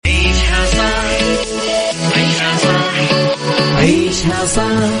عيشها صح،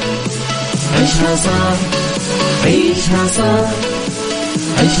 عيشها صح، عيشها صح،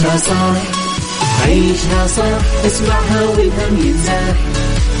 عيشها صح، عيشها صح، اسمعها والهم ينزاح،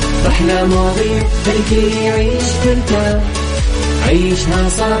 أحلى مواضيع خلي يعيش مرتاح. عيشها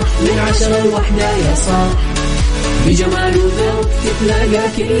صح من 10 ل1 يا صاح، بجمال وذوق تتلاقى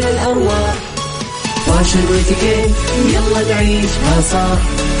كل الأرواح، فاشل واتيكيت يلا نعيشها صح،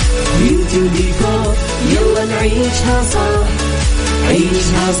 بيوتي وديكور يلا نعيشها صح،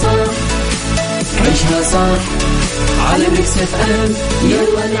 عيشها صح، عيشها صح، على ميكس اف ام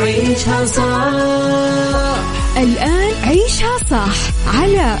يلا نعيشها صح. الآن عيشها صح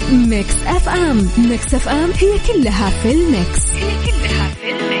على ميكس اف ام. ميكس اف ام هي كلها في الميكس، هي كلها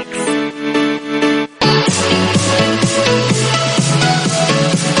في الميكس.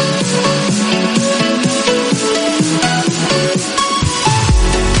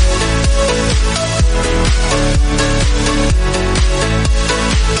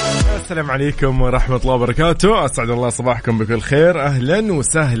 السلام عليكم ورحمة الله وبركاته، أسعد الله صباحكم بكل خير. أهلا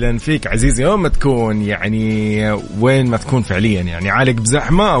وسهلا فيك عزيزي، يوم ما تكون يعني وين ما تكون فعليا، يعني عالق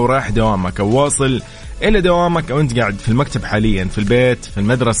بزحمة أو رايح دوامك أو واصل إلى دوامك أو أنت قاعد في المكتب حاليا، في البيت، في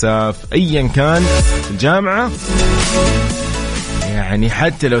المدرسة، في أيا كان، في الجامعة، يعني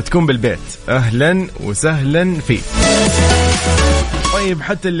حتى لو تكون بالبيت أهلا وسهلا فيك. طيب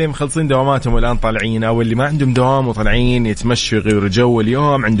حتى اللي مخلصين دواماتهم والآن طالعين، أو اللي ما عندهم دوام وطالعين يتمشوا يغيروا جو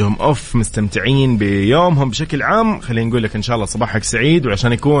اليوم، عندهم أوف مستمتعين بيومهم بشكل عام، خلينا نقول لك إن شاء الله صباحك سعيد.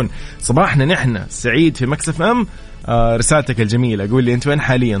 وعشان يكون صباحنا نحن سعيد في ميكس اف ام، رسالتك الجميلة قول لي أنت وين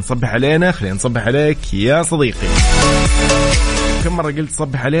حاليا، صبح علينا، خلينا نصبح عليك يا صديقي. كم مرة قلت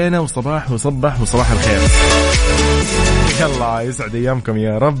صبح علينا وصباح وصبح وصباح الخير. يلا يسعد أيامكم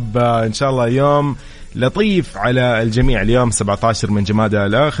يا رب، إن شاء الله يوم لطيف على الجميع. اليوم 17 من جمادى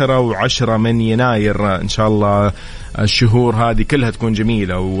الآخرة و10 من يناير، إن شاء الله الشهور هذه كلها تكون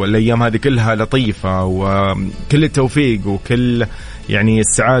جميلة والأيام هذه كلها لطيفة، وكل التوفيق وكل يعني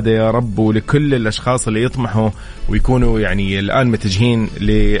السعادة يا رب، ولكل الأشخاص اللي يطمحوا ويكونوا يعني الآن متجهين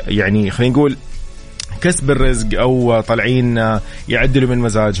يعني خلينا نقول كسب الرزق، أو طالعين يعدلوا من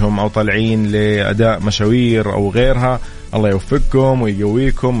مزاجهم، أو طالعين لأداء مشاوير أو غيرها. الله يوفقكم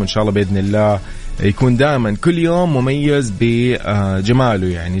ويقويكم، وإن شاء الله بإذن الله يكون دائما كل يوم مميز بجماله،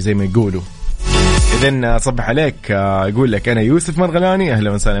 يعني زي ما يقولوا. إذن صبح عليك، أقول لك أنا يوسف مرغلاني،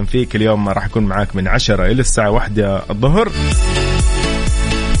 أهلا وسهلا فيك. اليوم راح أكون معاك من 10 إلى الساعة 1 الظهر.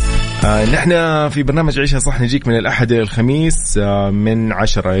 نحن في برنامج عيشها صح نجيك من الأحد إلى الخميس من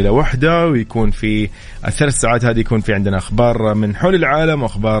 10 إلى 1، ويكون في الثلاث ساعات هذه يكون في عندنا أخبار من حول العالم،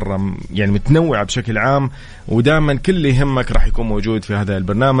 وأخبار يعني متنوعة بشكل عام، ودائما كل اللي يهمك راح يكون موجود في هذا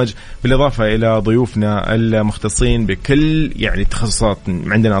البرنامج، بالإضافة إلى ضيوفنا المختصين بكل يعني التخصصات.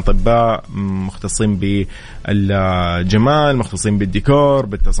 عندنا أطباء مختصين بالجمال، مختصين بالديكور،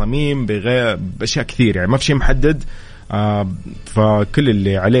 بالتصاميم، بأشياء كثير، يعني ما في شيء محدد. فكل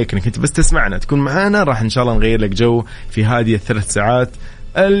اللي عليك انك انت بس تسمعنا، تكون معنا، راح ان شاء الله نغير لك جو في هذه الثلاث ساعات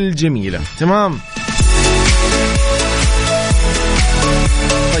الجميلة. تمام.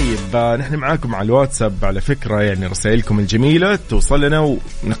 طيب نحن معاكم على الواتساب على فكرة، يعني رسائلكم الجميلة توصل لنا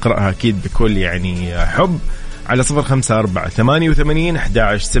ونقرأها أكيد بكل يعني حب على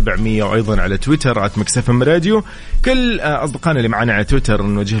 0548811700، وأيضا على تويتر @مكسفمراديو. كل أصدقائنا اللي معنا على تويتر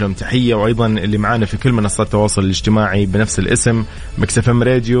نوجه لهم تحية، وأيضا اللي معنا في كل منصات التواصل الاجتماعي بنفس الاسم مكسفم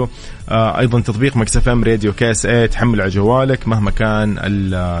راديو. أيضا تطبيق مكسفم راديو KSA تحمل على جوالك مهما كان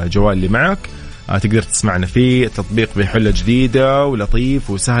الجوال اللي معك، تقدر تسمعنا فيه. التطبيق بحلة جديدة ولطيف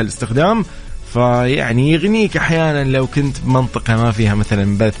وسهل الاستخدام، فيعني يغنيك أحيانا لو كنت بمنطقة ما فيها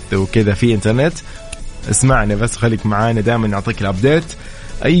مثلا بث وكذا في إنترنت، اسمعنا بس، خليك معانا دائما نعطيك الابديت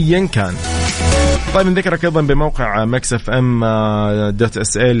ايا كان. طيب نذكرك ايضا بموقع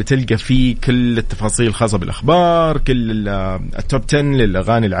mixfm.sa اللي تلقى فيه كل التفاصيل الخاصه بالاخبار، كل التوب 10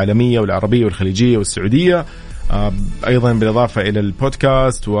 للاغاني العالميه والعربيه والخليجيه والسعوديه، ايضا بالاضافه الى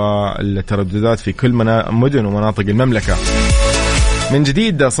البودكاست والترددات في كل مدن ومناطق المملكه. من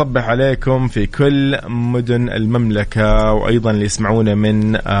جديد أصبح عليكم في كل مدن المملكة، وأيضا اللي يسمعونا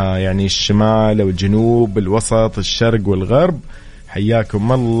من يعني الشمال والجنوب، الوسط، الشرق والغرب،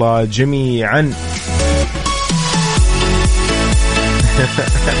 حياكم الله جميعا.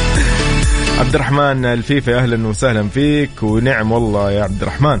 عبد الرحمن الفيفي أهلا وسهلا فيك، ونعم والله يا عبد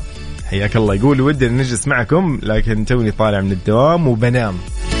الرحمن، حياك الله. يقول ودي نجلس معكم لكن توني طالع من الدوام وبنام.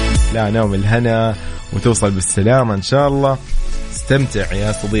 لا، نوم الهنا وتوصل بالسلامة إن شاء الله. استمتع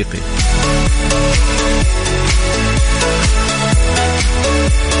يا صديقي.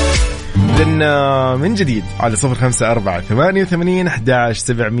 لنا من جديد على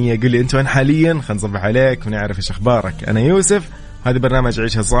 0548811700. قل لي أنت وين حاليا، خلينا نصبح عليك ونعرف إيش أخبارك. أنا يوسف، هذا برنامج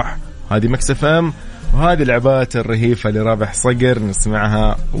عيشها صح، هذه مكس اف ام، وهذه العبات الرهيفة لرابح صقر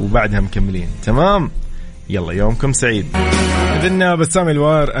نسمعها وبعدها مكملين. تمام، يلا يومكم سعيد. إذن بسام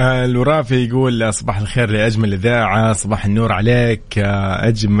الورافي يقول صباح الخير لأجمل إذاعة، صباح النور عليك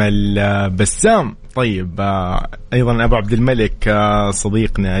أجمل بسام. طيب أيضا أبو عبد الملك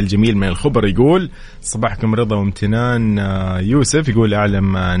صديقنا الجميل من الخبر يقول صباحكم رضا وامتنان. يوسف يقول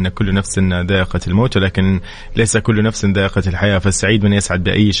أعلم أن كل نفس ذائقة الموت ولكن ليس كل نفس ذائقة الحياة، فالسعيد من يسعد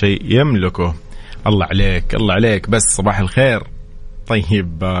بأي شيء يملكه. الله عليك الله عليك، بس صباح الخير.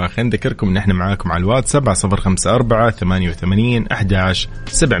 طيب خلينا نذكركم ان احنا معاكم على الواتساب على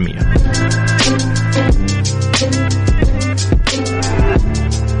 0548811700.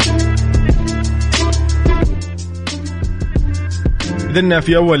 إذن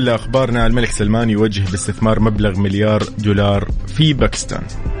في أول أخبارنا، الملك سلمان يوجه باستثمار مبلغ $1 مليار في باكستان.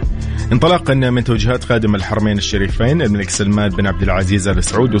 انطلاقا من توجيهات خادم الحرمين الشريفين الملك سلمان بن عبد العزيز آل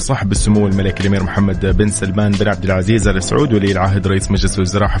سعود وصاحب السمو الملك الأمير محمد بن سلمان بن عبد العزيز آل سعود ولي العهد رئيس مجلس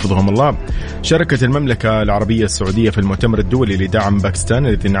الوزراء حفظهم الله، شاركت المملكة العربية السعودية في المؤتمر الدولي لدعم باكستان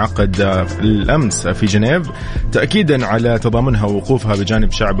الذي انعقد الأمس في جنيف، تأكيدا على تضامنها ووقوفها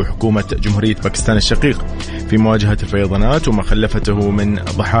بجانب شعب وحكومة جمهورية باكستان الشقيق في مواجهة الفيضانات وما خلفته من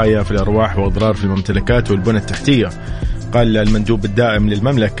ضحايا في الأرواح وأضرار في الممتلكات والبنى التحتية. قال المندوب الدائم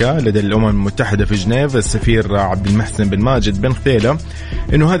للمملكة لدى الأمم المتحدة في جنيف السفير عبد المحسن بن ماجد بن خثيلة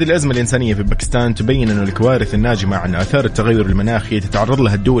إنه هذه الأزمة الإنسانية في باكستان تبين أن الكوارث الناجمة عن آثار التغير المناخي تتعرض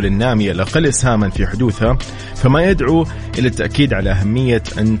لها الدول النامية الأقل إسهاما في حدوثها، فما يدعو إلى التأكيد على أهمية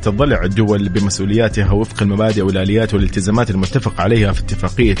أن تضلع الدول بمسؤولياتها وفق المبادئ والآليات والالتزامات المتفق عليها في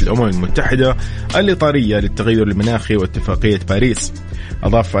اتفاقية الأمم المتحدة الإطارية للتغير المناخي واتفاقية باريس.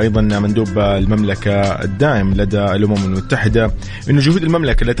 أضاف أيضا مندوب المملكة الدائم لدى الأمم المتحدة أن جهود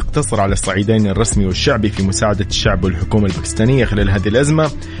المملكة لا تقتصر على الصعيدين الرسمي والشعبي في مساعدة الشعب والحكومة الباكستانية خلال هذه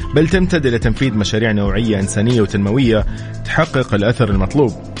الأزمة، بل تمتد إلى تنفيذ مشاريع نوعية إنسانية وتنموية تحقق الأثر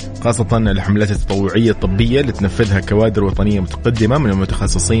المطلوب، خاصة الحملات التطوعية الطبية اللي تنفذها كوادر وطنية متقدمة من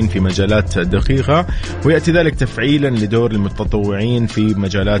المتخصصين في مجالات دقيقة، ويأتي ذلك تفعيلا لدور المتطوعين في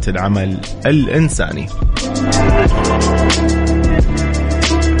مجالات العمل الإنساني.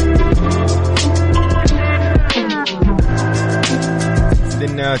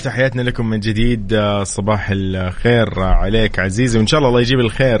 تحياتنا لكم من جديد، صباح الخير عليك عزيزي، وإن شاء الله الله يجيب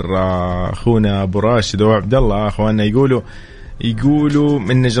الخير. أخونا أبو راشد وعبد الله أخواننا يقولوا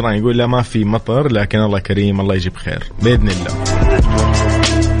من نجران، يقول لا ما في مطر لكن الله كريم الله يجيب خير بإذن الله.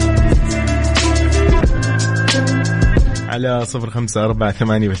 على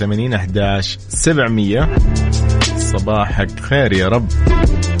 0548811700 صباحك خير يا رب.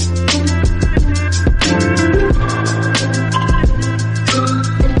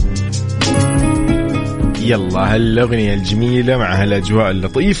 يلا هالأغنية الجميلة مع هالأجواء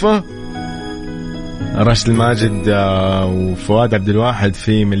اللطيفة، راشد الماجد وفؤاد عبد الواحد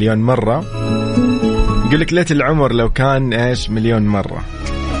في مليون مرة. يقول لك ليت العمر لو كان إيش مليون مرة.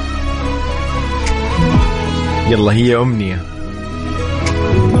 يلا هي أمنية.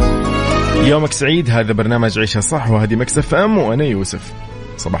 يومك سعيد، هذا برنامج عيشها صح وهذه مكس اف ام وأنا يوسف.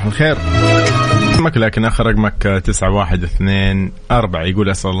 صباح الخير. لكن آخر رقمك 9124. يقول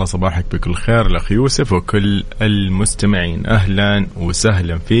أسأل الله صباحك بكل خير الأخ يوسف وكل المستمعين. أهلا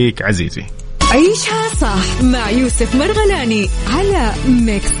وسهلا فيك عزيزي. عيشها صح مع يوسف مرغلاني على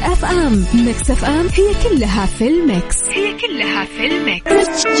ميكس اف ام. ميكس اف ام هي كلها في الميكس، هي كلها في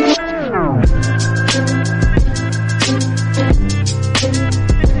الميكس.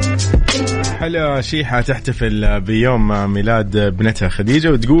 هلا شيحة تحتفل بيوم ميلاد ابنتها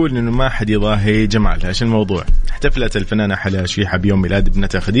خديجة وتقول إنه ما حد يضاهي جمالها. إيش الموضوع؟ احتفلت الفنانة حلا شيحة بيوم ميلاد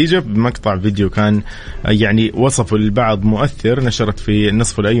ابنتها خديجة بمقطع فيديو كان يعني وصفه البعض مؤثر. نشرت في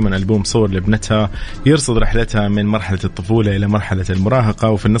النصف الأيمن ألبوم صور لابنتها يرصد رحلتها من مرحلة الطفولة إلى مرحلة المراهقة،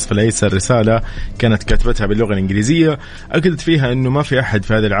 وفي النصف الأيسر رسالة كانت كاتبتها باللغة الإنجليزية أكدت فيها إنه ما في أحد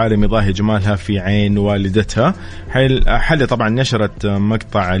في هذا العالم يضاهي جمالها في عين والدتها. حلا طبعا نشرت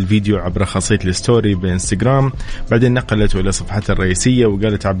مقطع الفيديو عبر خاصية الستوري بإنستغرام، بعدين نقلته إلى صفحتها الرئيسية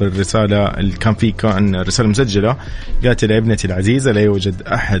وقالت عبر الرسالة اللي كان فيه كان رسالة مسجلة، قالت إلى ابنتي العزيزة لا يوجد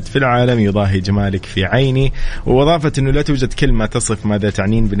أحد في العالم يضاهي جمالك في عيني، وأضافت أنه لا توجد كلمة تصف ماذا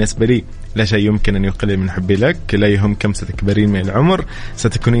تعنين بالنسبة لي، لا شيء يمكن أن يقلل من حبي لك، لا يهم كم ستكبرين من العمر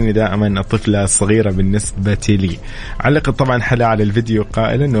ستكونين دائما الطفلة الصغيرة بالنسبة لي. علقت طبعا حلا على الفيديو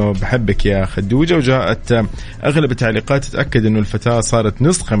قائلا أنه بحبك يا خدوجة، وجاءت أغلب التعليقات تتأكد أنه الفتاة صارت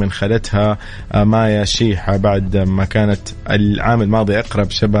نسخة من خالتها مايا الشيحة بعد ما كانت العام الماضي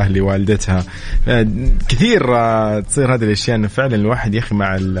أقرب شبه لوالدتها. كثير تصير هذه الأشياء، إنه فعلا الواحد يا أخي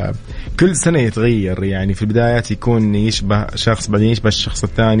مع كل سنة يتغير. يعني في البدايات يكون يشبه شخص، بعدين يشبه الشخص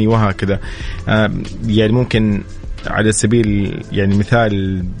الثاني وهكذا. يعني ممكن على سبيل يعني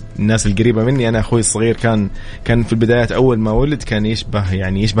مثال الناس القريبة مني، أنا أخوي الصغير كان في البدايات أول ما ولد كان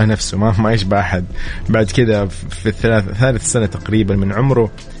يشبه نفسه، ما يشبه أحد. بعد كده في ثالث سنة تقريبا من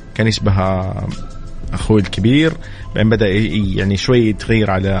عمره كان يشبه أخوي الكبير، بعدين بدأ يعني شوي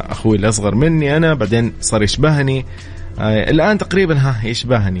يتغير على أخوي الأصغر مني أنا، بعدين صار يشبهني. الآن تقريبا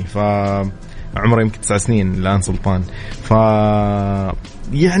يشبهني، عمره يمكن 9 سنين الآن سلطان.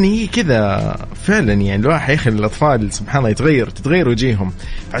 يعني كذا فعلا، يعني الواحد يا أخي الأطفال سبحان الله تتغير وجيههم.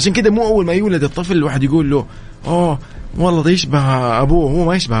 عشان كذا مو أول ما يولد الطفل الواحد يقول له والله ده يشبه أبوه، هو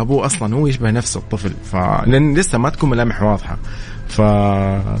ما يشبه أبوه أصلا، هو يشبه نفسه الطفل. لأن لسه ما تكون ملامح واضحة،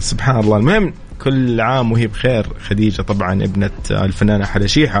 فسبحان الله. المهم كل عام وهي بخير خديجة، طبعا ابنة الفنانة حلا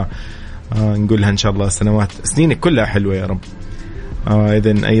شيحة، نقول لها إن شاء الله سنينك كلها حلوة يا رب.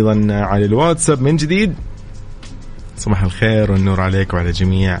 إذن أيضا على الواتساب من جديد، صباح الخير والنور عليك وعلى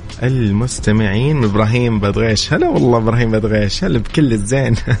جميع المستمعين. إبراهيم بدغيش، هلا والله إبراهيم بدغيش، هلا بكل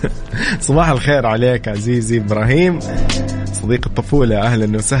الزين. صباح الخير عليك عزيزي إبراهيم صديق الطفولة،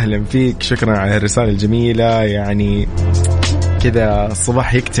 أهلا وسهلا فيك، شكرا على الرسالة الجميلة. يعني كذا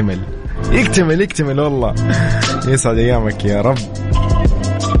الصباح يكتمل والله. يسعد أيامك يا رب.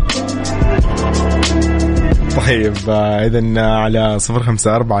 طيب إذن على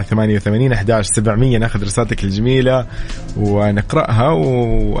 0548811700 ناخذ رسالتك الجميلة ونقرأها،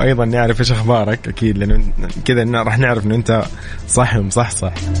 وأيضا نعرف إيش أخبارك أكيد، لأنه كذا راح نعرف إنه أنت صح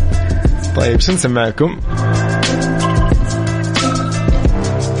ومصحصح. طيب شو نسمعكم؟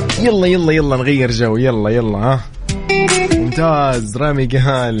 يلا نغير جو، يلا ها. ممتاز، رامي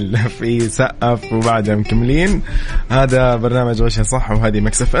قال في سقف وبعدها مكملين. هذا برنامج عيشها صح، وهذه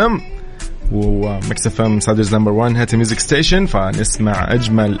مكس اف ام، ومكس اف ام سادرز نمبر 1 هاتي ميوزك ستيشن، فنسمع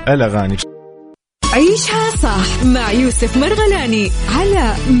أجمل الأغاني. عيشها صح مع يوسف مرغلاني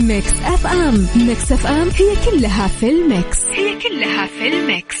على ميكس اف ام. ميكس اف ام هي كلها في الميكس.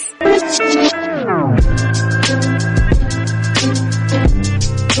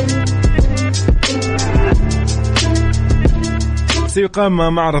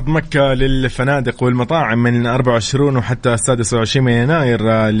 سيقام معرض مكة للفنادق والمطاعم من 24 وحتى 26 من يناير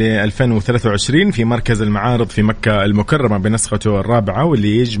ل 2023 في مركز المعارض في مكة المكرمة بنسخته الرابعة،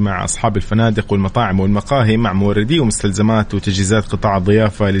 واللي يجمع أصحاب الفنادق والمطاعم والمقاهي مع موردي ومستلزمات وتجهيزات قطاع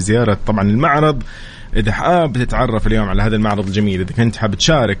الضيافة لزيارة طبعا المعرض. إذا حاب تتعرف اليوم على هذا المعرض الجميل، إذا كنت حاب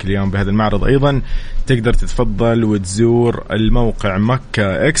تشارك اليوم بهذا المعرض أيضا تقدر تتفضل وتزور الموقع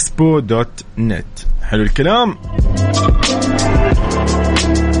meccaexpo.net. حلو الكلام.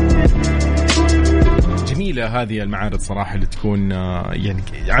 جميلة هذه المعارض صراحة اللي تكون يعني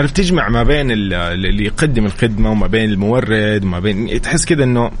عارف تجمع ما بين اللي يقدم الخدمة وما بين المورد وما بين، تحس كذا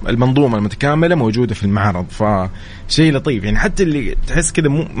إنه المنظومة المتكاملة موجودة في المعرض، فشيء لطيف. يعني حتى اللي تحس كذا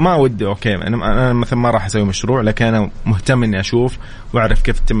ما وده أوكي أنا مثلا ما راح أسوي مشروع، لكن أنا مهتم إني أشوف وأعرف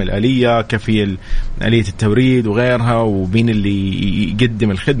كيف تتم الآلية، كيف هي آلية التوريد وغيرها، ومين اللي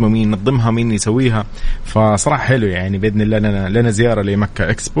يقدم الخدمة ومين ينظمها مين يسويها. فصراحة حلو يعني، بإذن الله لنا زيارة لمكة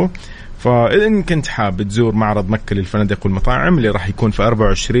إكسبو. فإن كنت حاب تزور معرض مكة للفنادق والمطاعم اللي راح يكون في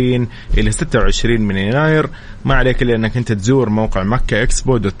 24 إلى 26 من يناير، ما عليك إلا أنك أنت تزور موقع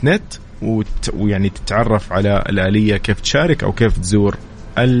meccaexpo.net ويعني تتعرف على الآلية كيف تشارك أو كيف تزور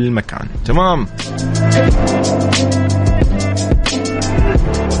المكان. تمام.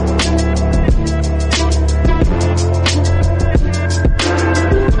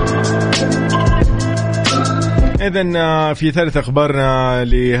 إذن في ثالث أخبارنا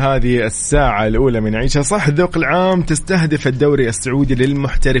لهذه الساعة الأولى من عيشها صح، ذوق العام تستهدف الدوري السعودي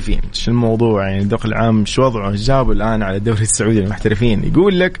للمحترفين. شو الموضوع يعني ذوق العام شو وضعه؟ جابوا الآن على الدوري السعودي للمحترفين.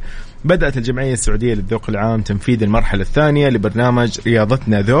 يقول لك بدأت الجمعية السعودية للذوق العام تنفيذ المرحلة الثانية لبرنامج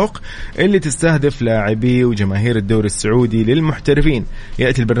رياضتنا ذوق، اللي تستهدف لاعبي وجماهير الدوري السعودي للمحترفين.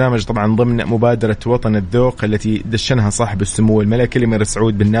 يأتي البرنامج طبعا ضمن مبادرة وطن الذوق التي دشنها صاحب السمو الملكي الأمير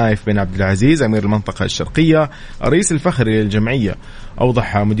سعود بن نايف بن عبد العزيز أمير المنطقة الشرقية الرئيس الفخري للجمعية.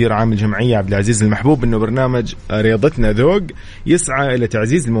 أوضح مدير عام الجمعية عبد العزيز المحبوب أنه برنامج رياضتنا ذوق يسعى إلى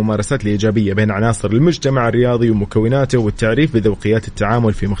تعزيز الممارسات الإيجابية بين عناصر المجتمع الرياضي ومكوناته، والتعريف بذوقيات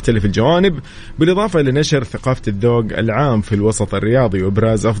التعامل في مختلف الجوانب، بالإضافة إلى نشر ثقافة الذوق العام في الوسط الرياضي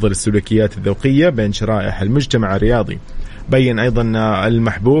وإبراز أفضل السلوكيات الذوقية بين شرائح المجتمع الرياضي. بين أيضا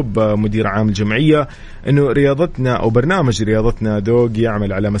المحبوب مدير عام الجمعية أنه رياضتنا أو برنامج رياضتنا ذوق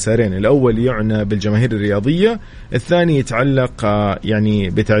يعمل على مسارين، الأول يعنى بالجماهير الرياضية، الثاني يتعلق يعني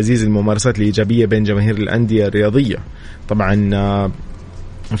بتعزيز الممارسات الإيجابية بين جماهير الأندية الرياضية. طبعا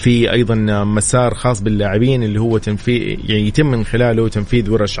في أيضا مسار خاص باللاعبين اللي هو يعني يتم من خلاله تنفيذ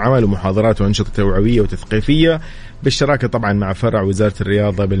ورش عمل ومحاضرات وأنشطة توعوية وتثقيفية بالشراكة طبعا مع فرع وزارة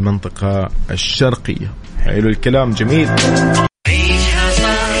الرياضة بالمنطقة الشرقية. حلو الكلام، جميل. عيشها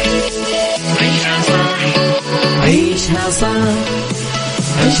صح، عيشها صح، عيشها صح،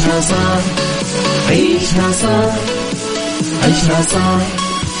 عيشها صح، عيشها صح، عيشها صح،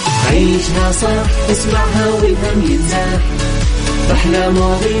 عيشها صح، اسمعها والهم ينزاح، أحلى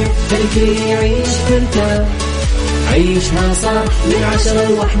مواضيع الكل يعيش مرتاح، عيشها صح من 10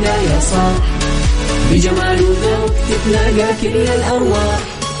 ل1 يا صاح، بجمال وذوق تتلاقى كل الأرواح،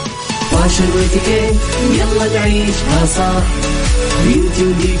 فاشل واتيكيت يلا نعيشها صح، بيوتي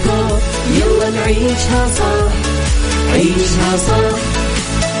وديكور يلا نعيشها صح، عيشها صح،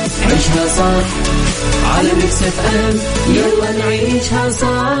 عيشها صح، على ميكس اف ام يلا نعيشها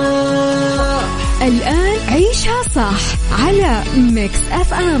صح. الآن عيشها صح على ميكس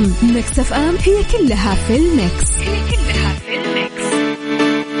اف ام. ميكس اف ام هي كلها في الميكس، هي كلها في الميكس.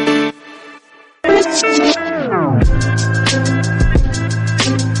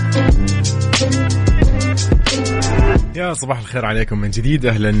 يا صباح الخير عليكم من جديد،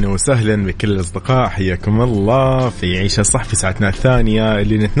 أهلا وسهلا بكل الأصدقاء، حياكم الله في عيشة صح في ساعتنا الثانية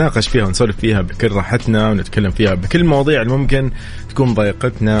اللي نتناقش فيها ونسولف فيها بكل راحتنا ونتكلم فيها بكل المواضيع اللي ممكن تكون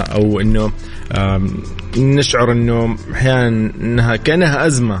ضايقتنا أو إنه نشعر إنه أحيانا إنها كأنها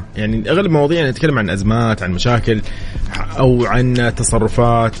أزمة. يعني أغلب مواضيع نتكلم عن أزمات، عن مشاكل أو عن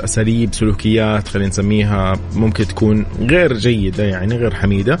تصرفات، أساليب، سلوكيات خلينا نسميها ممكن تكون غير جيدة، يعني غير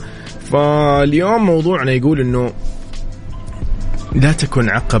حميدة. فاليوم موضوعنا يقول إنه لا تكن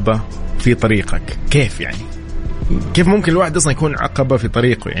عقبة في طريقك. كيف يعني؟ كيف ممكن الواحد أصلا يكون عقبة في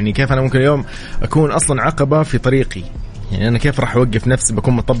طريقه؟ يعني كيف أنا ممكن اليوم أكون أصلا عقبة في طريقي؟ يعني أنا كيف راح أوقف نفسي؟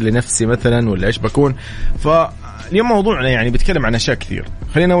 بكون مطب لنفسي مثلا ولا إيش بكون؟ فاليوم موضوعنا يعني بيتكلم عن أشياء كثير.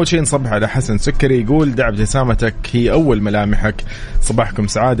 خلينا أول شيء نصبح على حسن سكري، يقول دع ابتسامتك هي أول ملامحك. صباحكم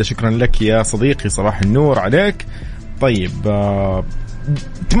سعادة، شكرا لك يا صديقي، صباح النور عليك. طيب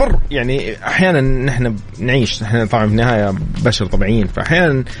تمر يعني أحيانا نحن نعيش، نحن طبعا في النهاية بشر طبيعيين،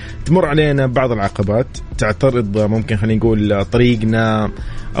 فأحيانا تمر علينا بعض العقبات تعترض ممكن خلينا نقول طريقنا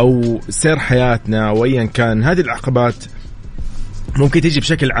أو سير حياتنا أو أيا كان. هذه العقبات ممكن تيجي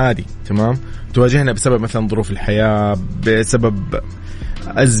بشكل عادي، تمام، تواجهنا بسبب مثلا ظروف الحياة، بسبب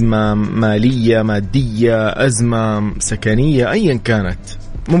أزمة مالية مادية، أزمة سكنية، أيا كانت.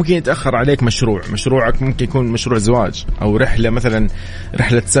 ممكن يتأخر عليك مشروعك ممكن يكون مشروع زواج أو رحلة، مثلا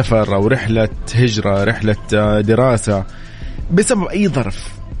رحلة سفر أو رحلة هجرة، رحلة دراسة، بسبب أي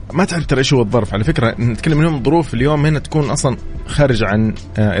ظرف. ما تعرف ترى إيش هو الظرف. على فكرة نتكلم منهم ظروف اليوم هنا تكون أصلا خارج عن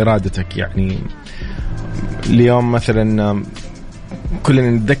إرادتك. يعني اليوم مثلا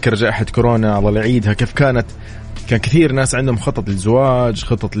كلنا نتذكر جائحة كورونا، الله يعيدها، كيف كان كثير ناس عندهم خطط للزواج،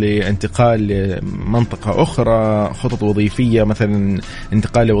 خطط لانتقال لمنطقة أخرى، خطط وظيفية مثلا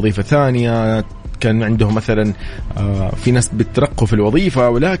انتقال لوظيفة ثانية، كان عندهم مثلا في ناس بترقوا في الوظيفة،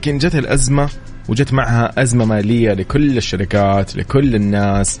 ولكن جت الأزمة وجت معها أزمة مالية لكل الشركات، لكل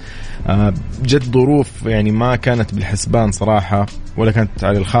الناس. جت ظروف يعني ما كانت بالحسبان صراحة، ولا كانت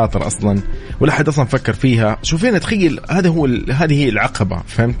على الخاطر أصلا، ولا حد أصلا فكر فيها. شوفين تخيل، هذه هي العقبة،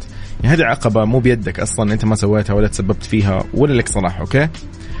 فهمت؟ يعني هذه عقبة مو بيدك أصلا، أنت ما سويتها ولا تسببت فيها ولا لك صلاح. أوكي،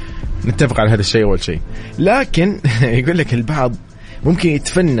 نتفق على هذا الشيء أول شيء. لكن يقول لك البعض ممكن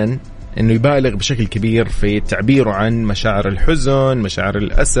يتفنن أنه يبالغ بشكل كبير في تعبيره عن مشاعر الحزن، مشاعر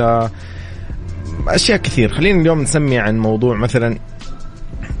الأسى، أشياء كثير. خلينا اليوم نسمي عن موضوع مثلا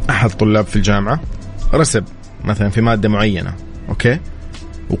أحد طلاب في الجامعة رسب مثلا في مادة معينة، أوكي،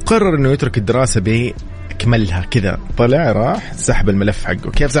 وقرر أنه يترك الدراسة بأكملها كذا. طلع راح سحب الملف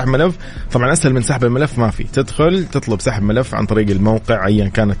حقه. كيف سحب ملف؟ طبعا أسهل من سحب الملف ما في، تدخل تطلب سحب ملف عن طريق الموقع أيا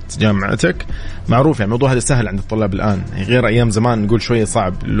كانت جامعتك، معروف. يعني الموضوع هذا سهل عند الطلاب الآن، غير أيام زمان نقول شوية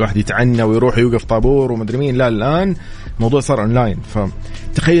صعب، الواحد يتعنى ويروح يوقف طابور ومدري مين. لا، الآن الموضوع صار أونلاين.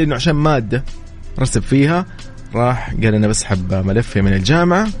 فتخيل إنه عشان مادة رسب فيها راح قال أنا بسحب ملفي من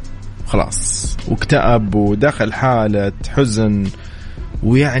الجامعة خلاص، واكتئب ودخل حالة حزن،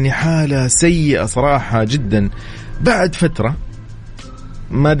 ويعني حالة سيئة صراحة جدا. بعد فترة،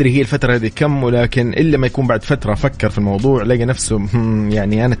 ما أدري هي الفترة هذه كم، ولكن إلا ما يكون بعد فترة فكر في الموضوع، لقى نفسه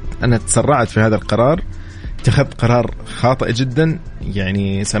يعني أنا تسرعت في هذا القرار، اتخذت قرار خاطئ جدا،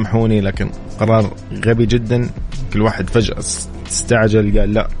 يعني سامحوني لكن قرار غبي جدا. كل واحد فجأة استعجل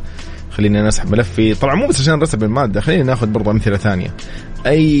قال لا خليني أنا أسحب ملفي. طبعا مو بس عشان رسب المادة، خليني ناخذ برضه أمثلة ثانية.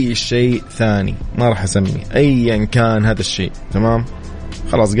 أي شيء ثاني ما راح أسمي أيا كان هذا الشيء، تمام؟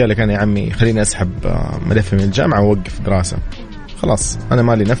 خلاص قال لك أنا يا عمي خليني أسحب ملفي من الجامعة ووقف دراسة، خلاص أنا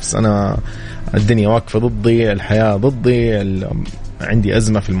مالي نفس، أنا الدنيا واقفة ضدي، الحياة ضدي، عندي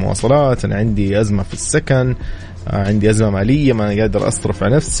أزمة في المواصلات، أنا عندي أزمة في السكن، عندي أزمة مالية، ما قادر أصرف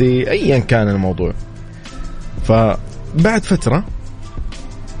على نفسي، أيا كان الموضوع. فبعد فترة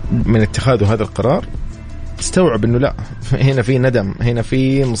من اتخاذه هذا القرار استوعب أنه لا، هنا في ندم، هنا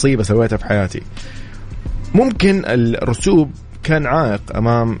في مصيبة سويتها في حياتي. ممكن الرسوب كان عائق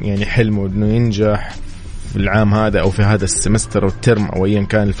أمام يعني حلمه أنه ينجح في العام هذا أو في هذا السمستر أو الترم أو أيا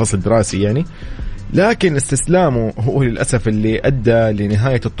كان الفصل الدراسي يعني، لكن استسلامه هو للأسف اللي أدى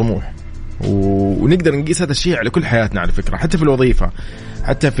لنهاية الطموح. ونقدر نقيس هذا الشيء على كل حياتنا على فكرة، حتى في الوظيفة،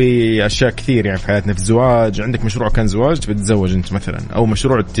 حتى في أشياء كثير يعني في حياتنا. في الزواج، عندك مشروع كان زواج بتتزوج أنت مثلا، أو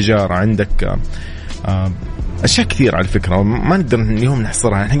مشروع التجارة، عندك أشياء كثير على فكرة ما نقدر اليوم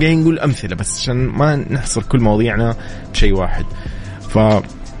نحصرها. احنا قاعدين نقول أمثلة بس عشان ما نحصر كل مواضيعنا بشيء واحد.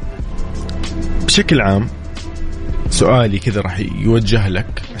 بشكل عام سؤالي كذا راح يوجه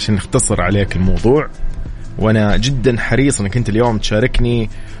لك عشان نختصر عليك الموضوع، وأنا جدا حريص أنك أنت اليوم تشاركني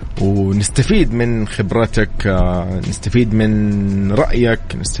ونستفيد من خبرتك، نستفيد من رأيك،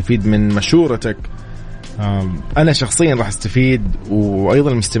 نستفيد من مشورتك. أنا شخصيا راح استفيد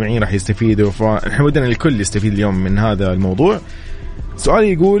وأيضا المستمعين راح يستفيدوا، فنحن ودنا الكل يستفيد اليوم من هذا الموضوع.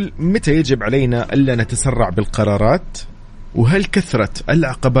 سؤالي يقول: متى يجب علينا ألا نتسرع بالقرارات؟ وهل كثرة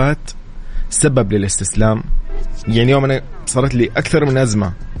العقبات سبب للاستسلام؟ يعني يوم أنا صارت لي أكثر من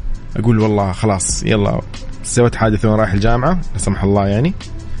أزمة أقول والله خلاص يلا سويت حادث وأنا رايح الجامعة لا سمح الله يعني،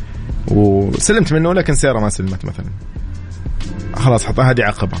 وسلمت منه لكن سيارة ما سلمت مثلا، خلاص حطها هذه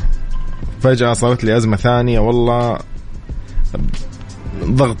عقبة. فجأة صارت لي أزمة ثانية، والله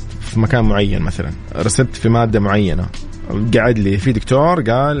ضغط في مكان معين مثلا، رسبت في مادة معينة، قاعد لي في دكتور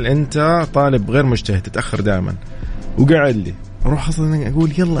قال أنت طالب غير مجتهد تتأخر دائما، وقاعد لي أروح أصلا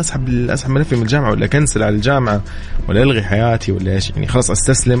أقول يلا أسحب ملفي من الجامعة، ولا كنسل على الجامعة، ولا ألغي حياتي، ولا إيش يعني، خلاص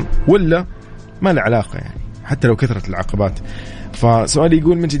أستسلم، ولا ما له علاقة يعني حتى لو كثرت العقبات. فسؤالي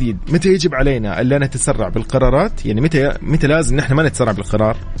يقول من جديد: متى يجب علينا ألا نتسرع بالقرارات؟ يعني متى لازم نحن ما نتسرع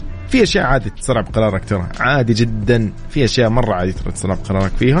بالقرار؟ في أشياء عادي تتسرع بقرارك، ترى عادي جدا، في أشياء مرة عادي تتسرع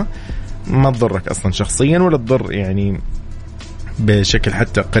بقرارك فيها ما تضرك أصلا شخصيا ولا تضر يعني بشكل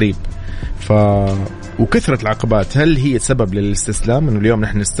حتى قريب. وكثرة العقبات هل هي سبب للاستسلام؟ إنه اليوم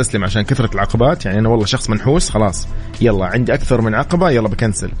نحن نستسلم عشان كثرة العقبات، يعني أنا والله شخص منحوس خلاص يلا عندي أكثر من عقبة يلا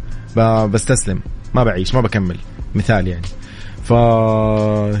بكنسل، بستسلم، ما بعيش، ما بكمل، مثال يعني.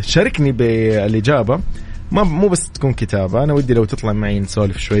 فشاركني بالإجابة، مو بس تكون كتابة، أنا ودي لو تطلع معي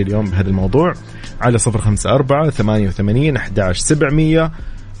نسولف شوي اليوم بهذا الموضوع على 054-88-11-700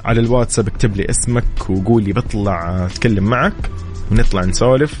 على الواتساب. اكتب لي اسمك وقول لي بطلع أتكلم معك ونطلع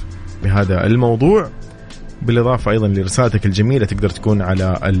نسولف بهذا الموضوع. بالإضافة أيضا لرسالتك الجميلة تقدر تكون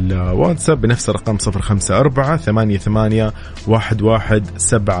على الواتساب بنفس الرقم 054-88-11-700.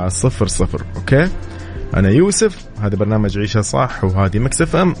 أوكي، أنا يوسف، هذا برنامج عيشها صح وهذه ميكس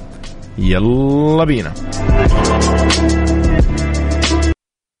اف ام. يلا بينا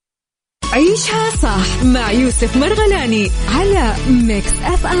عيشها صح مع يوسف مرغلاني على ميكس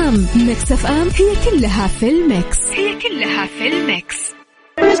اف ام. ميكس اف ام هي كلها في الميكس، هي كلها في الميكس.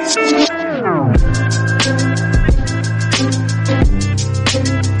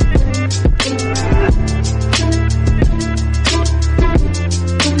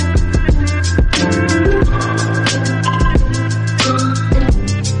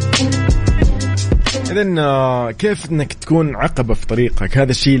 إذن كيف إنك تكون عقبة في طريقك؟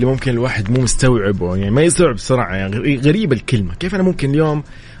 هذا الشيء اللي ممكن الواحد مو مستوعبه، يعني ما يستوعب بسرعة، يعني غريب الكلمة. كيف أنا ممكن اليوم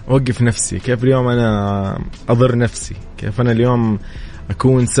أوقف نفسي؟ كيف اليوم أنا أضر نفسي؟ كيف أنا اليوم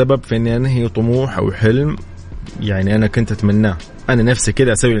أكون سبب في إني أنهي طموح أو حلم يعني أنا كنت أتمناه؟ أنا نفسي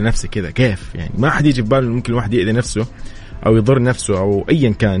كذا أسوي لنفسي كذا، كيف يعني؟ ما أحد يجي في باله ممكن الواحد يأذي نفسه أو يضر نفسه أو أيا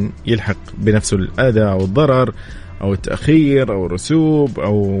كان يلحق بنفسه الأذى أو الضرر أو التأخير أو رسوب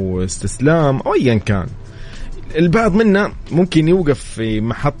أو استسلام أو أيا كان. البعض منا ممكن يوقف في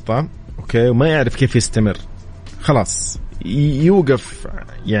محطة أوكي وما يعرف كيف يستمر، خلاص يوقف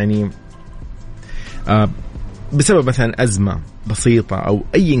يعني بسبب مثلا أزمة بسيطة أو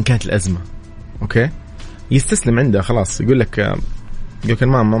أيا كانت الأزمة أوكي، يستسلم عنده، خلاص يقول لك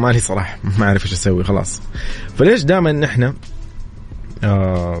ما لي صراحة ما أعرف إيش أسوي خلاص. فليش دائما نحن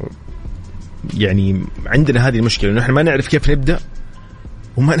يعني عندنا هذه المشكلة، إنه نحن ما نعرف كيف نبدأ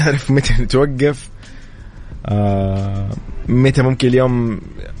وما نعرف متى نتوقف. متى ممكن اليوم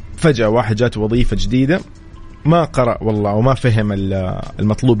فجأة واحد جات وظيفة جديدة ما قرأ والله وما فهم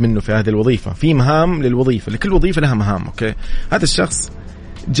المطلوب منه في هذه الوظيفة. في مهام للوظيفة، لكل وظيفة لها مهام. أوكي، هذا الشخص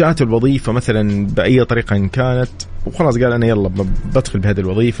جاءته الوظيفة مثلا بأي طريقة إن كانت، وخلاص قال أنا يلا بدخل بهذه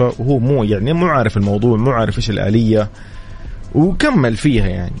الوظيفة، وهو مو عارف الموضوع، مو عارف إيش الآلية، وكمل فيها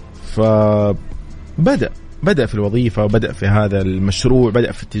يعني. بدأ في الوظيفة، بدأ في هذا المشروع،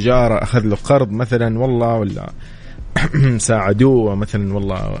 بدأ في التجارة، أخذ له قرض مثلا والله، ولا ساعدوه مثلا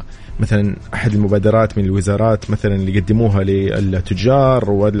والله، مثلا أحد المبادرات من الوزارات مثلا اللي يقدموها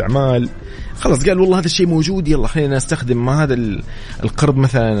للتجار والأعمال، خلاص قال والله هذا الشيء موجود، يلا خلينا نستخدم هذا القرض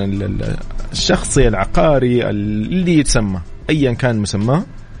مثلا الشخصي العقاري اللي يتسمى أيا كان مسماه،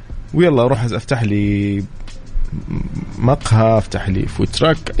 ويلا أروح أفتح لي مقهى، أفتح لي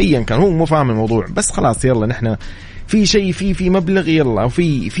فوتراك، أيا كان. هو مو فاهم الموضوع، بس خلاص يلا نحن في شيء في مبلغ يلا،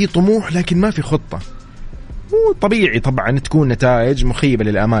 وفي طموح لكن ما في خطة. طبيعي طبعا تكون نتائج مخيبة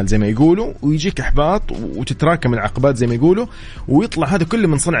للآمال زي ما يقولوا، ويجيك إحباط وتتراكم العقبات زي ما يقولوا، ويطلع هذا كله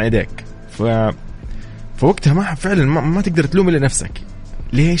من صنع يديك. فوقتها ما فعلا ما تقدر تلوم إلا نفسك.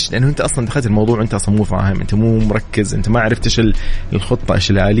 ليش؟ لأنه أنت أصلا دخلت الموضوع وأنت أصلا مو فاهم، أنت مو مركز، أنت ما عرفت إيش الخطة،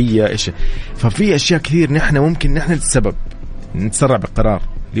 إيش الآلية، إيش. ففي أشياء كثير ممكن نحن السبب نتسرع بالقرار.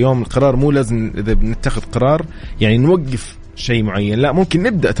 اليوم القرار مو لازم إذا بنتخذ قرار يعني نوقف شيء معين، لا، ممكن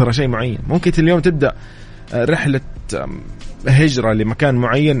نبدأ ترى شيء معين. ممكن اليوم تبدأ رحلة هجرة لمكان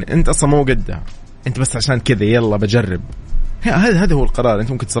معين أنت أصلا مو قدها، أنت بس عشان كذا يلا بجرب. هذا هو القرار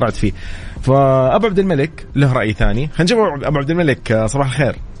أنت ممكن تسرعت فيه. فأبو عبد الملك له رأي ثاني. خلينا نجيب أبو عبد الملك. صباح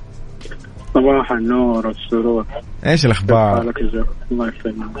الخير. صباح النور والسرور. إيش الأخبار؟ الله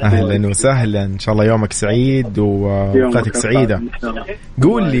يسلمك. أهلا وسهلا، إن شاء الله يومك سعيد ووقتك سعيدة.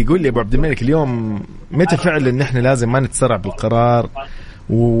 قول لي أبو عبد الملك، اليوم متى فعلا نحن لازم ما نتسرع بالقرار،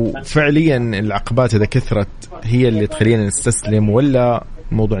 وفعليا العقبات إذا كثرت هي اللي تخلينا نستسلم، ولا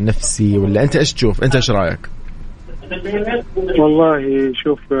موضوع نفسي، ولا أنت إيش تشوف؟ أنت إيش رأيك؟ والله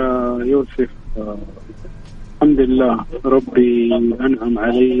شوف يا يوسف، الحمد لله ربي أنعم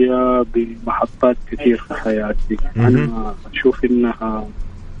علي بمحطات كثير في حياتي. أنا أشوف إنها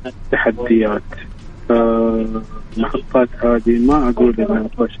تحديات. المحطات هذه ما أقول إنها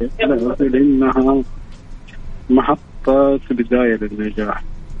فشل، لا، أقول إنها محطة بداية للنجاح.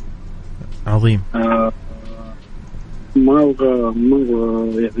 عظيم. ما أبغى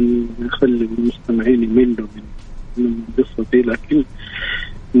يعني أخلي المستمعين يملوا من قصتي، لكن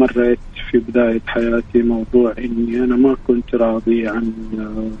مريت في بداية حياتي موضوع إني أنا ما كنت راضي عن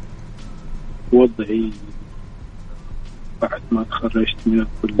وضعي بعد ما تخرجت من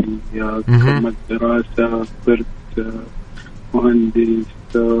الكلية. كملت دراسة، صرت مهندس.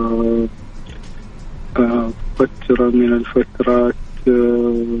 فترة من الفترات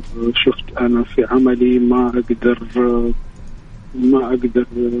شفت أنا في عملي ما أقدر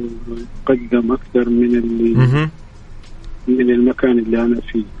أقدم أكثر من المكان اللي أنا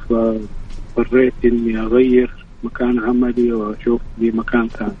فيه، فاضطريت إني أغير مكان عملي وأشوف لي مكان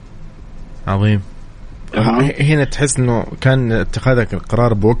ثاني. عظيم. هنا تحس إنه كان اتخاذك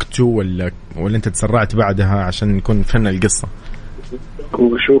القرار بوقته، ولا أنت تسرعت بعدها عشان يكون فن القصة؟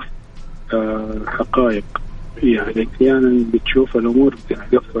 وشوف حقائق، يعني أحيانا بتشوف الأمور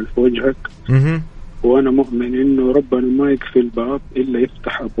بتتقفل في وجهك، وأنا مؤمن إنه ربنا ما يقفل باب إلا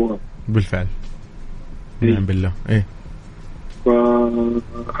يفتح أبواب. بالفعل. نعم بالله. إيه.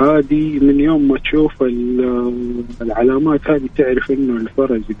 فهذه من يوم ما تشوف العلامات هذه تعرف إنه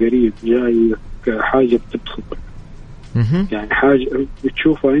الفرج قريب جاي، حاجة بتبسطك. يعني حاجة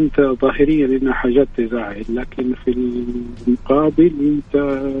بتشوفها أنت ظاهريا إنها حاجات تزعل، لكن في المقابل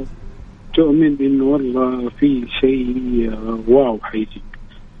أنت تؤمن إنه والله في شيء واو حيجي.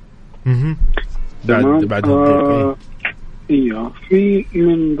 بعد إيه. في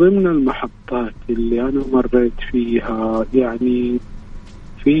من ضمن المحطات اللي أنا مريت فيها، يعني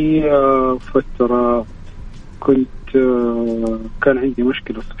في فترة كان عندي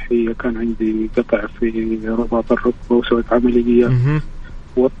مشكلة صحية، كان عندي قطع في رباط الركبة وسويت عملية،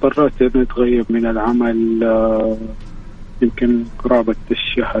 واضطريت أن أتغيب من العمل يمكن قرابة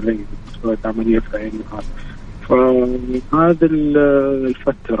الشهرين، سويت عملية في عيني. فهذا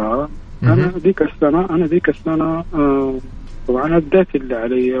الفترة أنا ذيك السنة طبعا أديت اللي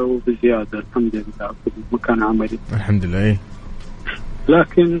علي وبزيادة الحمد لله في مكان عملي الحمد لله. إيه.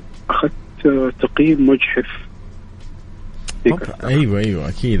 لكن أخذت تقييم مجحف. أيوة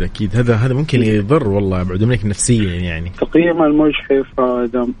أكيد هذا ممكن يضر والله بعد منك نفسيا. يعني تقييم المجحف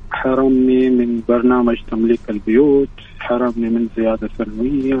هذا حرمني من برنامج تمليك البيوت، حرمني من زيادة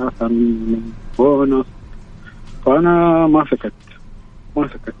سنوية، حرمني من بونص. فأنا ما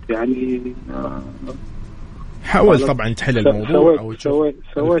سكت يعني حاول طبعا تحل الموضوع أو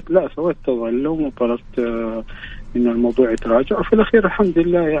سويت تظلم وطلبت إن الموضوع يتراجع، وفي الأخير الحمد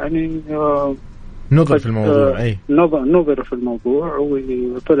لله يعني نظر في الموضوع. أي نظر في الموضوع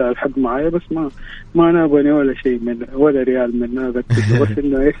وطلع الحق معايا، بس ما نابني ولا شيء من ولا ريال من هذا بس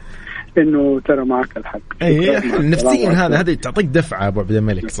إنه إنه ترى معك الحق. أي نفسيا هذا تعطيك دفعة أبو عبد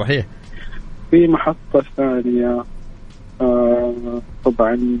الملك. صحيح. في محطة ثانية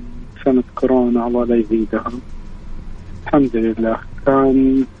طبعا سنة كورونا الله لا يزيدها، الحمد لله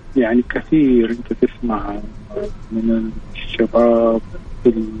كان يعني كثير أنت تسمع من الشباب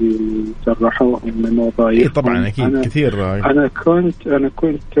اللي سرحوهم من وظائف. طبعا أكيد كثير. أنا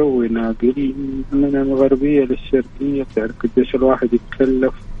كنت توي ناقل من الغربية للشرقية، تعرف قديش الواحد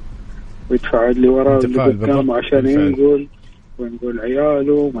يتكلف ويدفع اللي وراه اللي قدامه عشان ينقل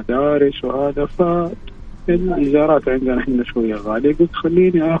عياله مدارس وهذا. الإيجارات عندنا إحنا شوية غالية، قلت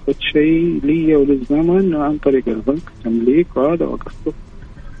خليني أخذ شيء لي وللزمن عن طريق البنك تمليك وهذا وقصته.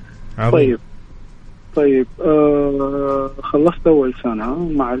 طيب خلصت أول سنة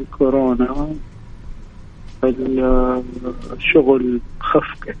مع الكورونا، الشغل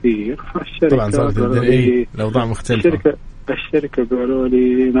خف كثير، فالشركة طبعا صارت الأوضاع مختلفة. الشركة قالوا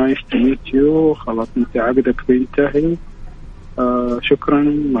لي نايس تو ميت يو، خلاص أنت عقدك بينتهي، شكرا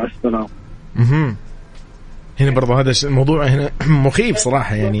مع السلامة. هنا برضو هذا الموضوع هنا مخيف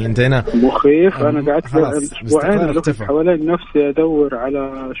صراحة، يعني أنت هنا مخيف. أنا قعدت أسبوعين ألف حوالين نفسي أدور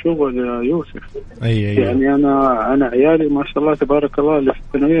على شغل يا يوسف. يعني أنا عيالي ما شاء الله تبارك الله اللي في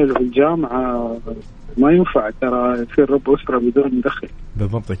الثانوية اللي في الجامعة ما ينفع ترى في رب أسرة بدون دخل.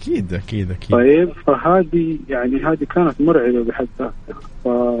 بالضبط. أكيد. طيب فهذه يعني هذه كانت مرعبة بحد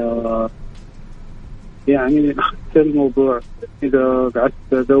ذاتها. يعني أخذت الموضوع إذا قعدت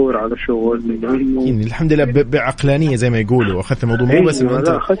أدور على شغل يعني الحمد لله بعقلانية زي ما يقولوا، أخذت الموضوع مو بس إنه أنت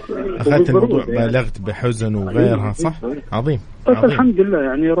أخذت الموضوع بالغت بحزن وغيرها. صح. عظيم. الحمد لله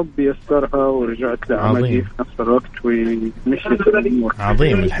يعني ربي يسرها ورجعت لعملي في نفس الوقت ومشيت الأمور.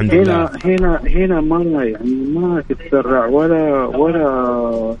 عظيم الحمد لله. هنا ما تتسرع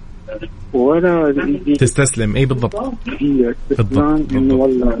ولا تستسلم. اي بالضبط. بالضبط. إنه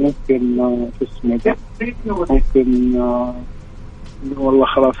والله ممكن تسمع ممكن والله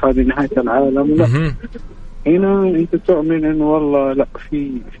خلاص هذه نهاية العالم. لا هنا انت تؤمن انه والله لا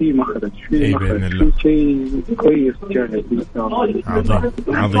في مخرج، في شيء كويس جاي ان شاء الله.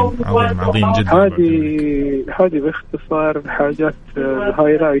 عظيم جدا. هذه باختصار حاجات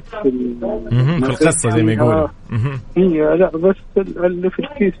الهايلايت في القصة زي ما يقولوا. هي لا بس اللي في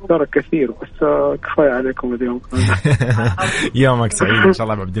الكيس ترى كثير، بس كفاية عليكم اليوم. يومك سعيد ان شاء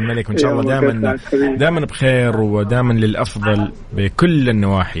الله ابو عبد الملك، وان شاء الله دائما بخير ودائما للافضل بكل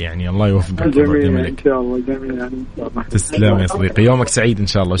النواحي. يعني الله يوفقك ابو عبد الملك ان شاء الله. جميعا تسلم يا صديقي، يومك سعيد ان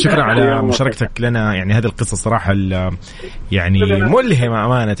شاء الله. شكرا على مشاركتك لنا. يعني هذه القصة صراحة يعني ملهمة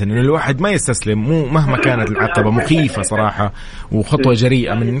أمانة، إنه الواحد ما يستسلم مهما كانت العقبة مخيفة صراحة، وخطوة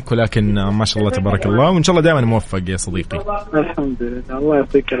جريئة منك، ولكن ما شاء الله تبارك الله، وإن شاء الله دائما موفق يا صديقي. الحمد لله. الله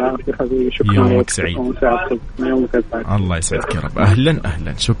يعطيك العافية حبيبي. شكرا. يومك سعيد. يومك سعيد. الله يسعدك يا رب.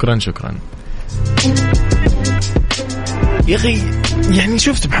 أهلا. شكرا. يا أخي يعني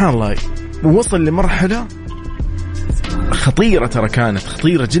شوف سبحان الله، وصل لمرحلة خطيرة، ترى كانت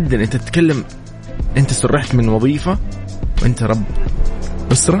خطيرة جدا. أنت تتكلم، أنت سرحت من وظيفة وأنت رب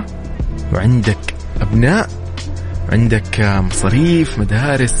أسرة وعندك أبناء، عندك مصاريف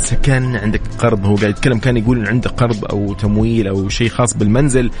مدارس سكن، عندك قرض. هو قاعد يتكلم كان يقول إن عندك قرض أو تمويل أو شيء خاص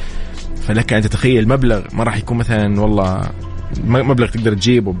بالمنزل، فلك أن تتخيل مبلغ ما راح يكون مثلا والله مبلغ تقدر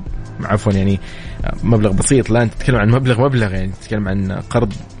تجيبه، عفوا يعني مبلغ بسيط، لا أنت تتكلم عن مبلغ يعني تتكلم عن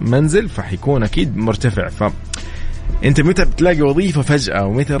قرض منزل، فحيكون أكيد مرتفع. أنت متى بتلاقي وظيفة فجأة،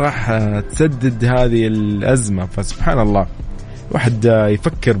 ومتى راح تسدد هذه الأزمة؟ فسبحان الله واحد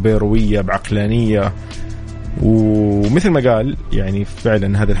يفكر بروية بعقلانية، ومثل ما قال يعني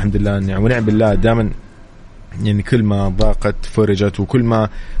فعلا هذا الحمد لله ونعم بالله دائما. يعني كل ما ضاقت فرجت، وكل ما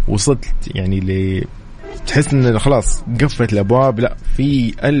وصلت يعني تحس ان خلاص قفلت الابواب، لا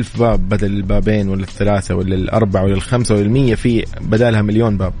في 1000 باب بدل البابين ولا الثلاثة ولا الأربعة ولا الخمسة ولا 100، في بدالها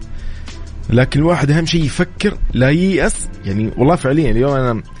مليون باب. لكن الواحد أهم شيء يفكر لا ييأس. يعني والله فعليا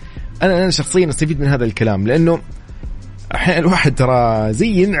اليوم أنا شخصيا استفيد من هذا الكلام، لأنه أحيانا الواحد ترى زي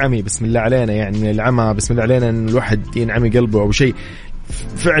ينعمي بسم الله علينا، يعني من العمى بسم الله علينا أن الواحد ينعمي قلبه أو شيء.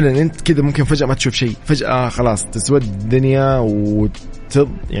 فعلا أنت كذا ممكن فجأة ما تشوف شيء، فجأة خلاص تسود الدنيا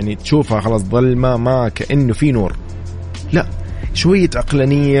يعني تشوفها خلاص ظلمة، ما كأنه في نور. لا شوية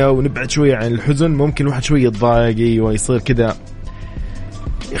عقلانية ونبعد شوية عن الحزن، ممكن الواحد شوية يتضايق ويصير كذا.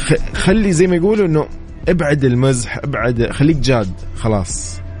 خلي زي ما يقولوا انه ابعد المزح، ابعد، خليك جاد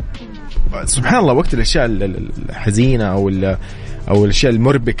خلاص. سبحان الله وقت الأشياء الحزينة أو الأشياء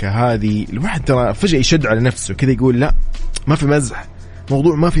المربكة هذه الواحد ترى فجأة يشد على نفسه كذا يقول لا ما في مزح،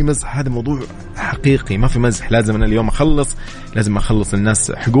 موضوع ما في مزح، هذا موضوع حقيقي ما في مزح. لازم أنا اليوم لازم أخلص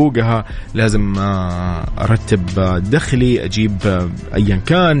الناس حقوقها، لازم أرتب دخلي، أجيب أيا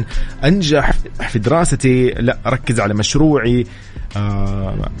كان، أنجح في دراستي، لا أركز على مشروعي،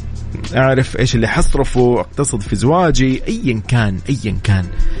 أعرف إيش اللي حصرفه، أقتصد في زواجي، أيا كان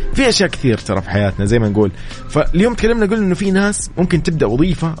في أشياء كثير ترى في حياتنا زي ما نقول. فاليوم تكلمنا قلنا إنه في ناس ممكن تبدأ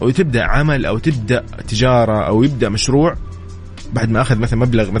وظيفة أو تبدأ عمل أو تبدأ تجارة أو يبدأ مشروع بعد ما أخذ مثلا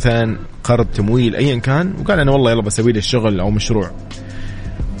مبلغ مثلا قرض تمويل أيا كان، وقال أنا والله يلا بسوي لي الشغل أو مشروع،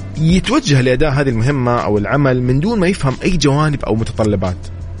 يتوجه لأداء هذه المهمة أو العمل من دون ما يفهم أي جوانب أو متطلبات.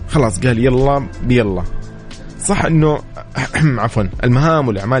 خلاص قال يلا صح إنه عفوا المهام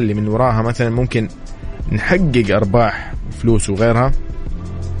والأعمال اللي من وراها مثلا ممكن نحقق أرباح فلوس وغيرها،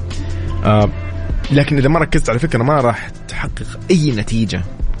 لكن إذا ما ركزت على فكرة ما راح تحقق أي نتيجة.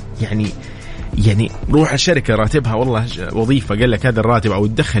 يعني روح الشركة راتبها والله وظيفة قال لك هذا الراتب أو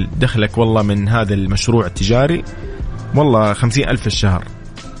دخلك والله من هذا المشروع التجاري والله 50,000 في الشهر،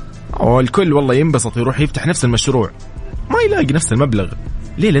 والكل والله ينبسط يروح يفتح نفس المشروع ما يلاقي نفس المبلغ.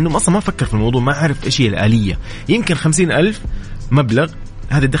 ليه؟ لأنه أصلا ما فكر في الموضوع، ما عارف إيش هي الآلية. يمكن 50,000 مبلغ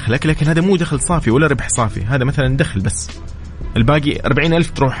هذا دخلك، لكن هذا مو دخل صافي ولا ربح صافي، هذا مثلا دخل بس، الباقي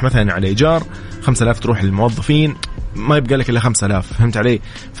 40,000 تروح مثلا على إيجار، 5,000 تروح للموظفين، ما يبقى لك إلا 5,000. فهمت علي؟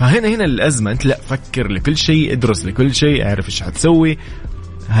 فهنا الأزمة. أنت لا فكر لكل شيء، ادرس لكل شيء، اعرف إيش حتسوي،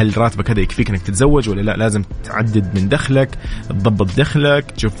 هل راتبك هذا يكفيك إنك تتزوج ولا لا، لازم تعدد من دخلك، تضبط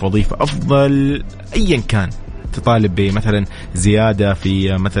دخلك، تشوف وظيفة أفضل، أيا كان تطالب بمثلا زيادة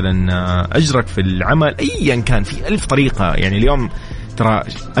في مثلا أجرك في العمل، أيا كان في 1000 طريقة. يعني اليوم ترى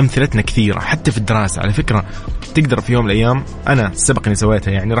أمثلتنا كثيرة حتى في الدراسة على فكرة. تقدر في يوم من الأيام، أنا سبق إني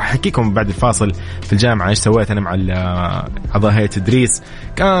سويتها، يعني راح أحكيكم بعد الفاصل في الجامعة إيش سويت أنا مع أعضاء هيئة تدريس.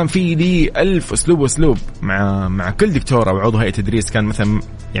 كان في لي 1000 أسلوب مع كل دكتور أو عضو هيئة تدريس. كان مثلا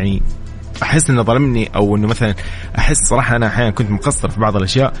يعني أحس إنه ظلمني أو إنه مثلا أحس صراحة أنا أحيانا كنت مقصر في بعض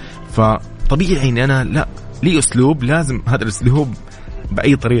الأشياء، فطبيعي إني أنا لا لي أسلوب، لازم هذا الأسلوب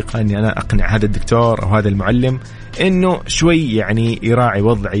بأي طريقة إني أنا أقنع هذا الدكتور أو هذا المعلم إنه شوي يعني يراعي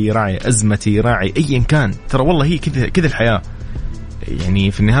وضعي، يراعي أزمتي، يراعي أيا كان. ترى والله هي كذا الحياة،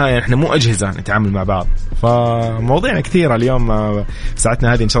 يعني في النهاية إحنا مو أجهزة نتعامل مع بعض. فمواضيعنا كثيرة اليوم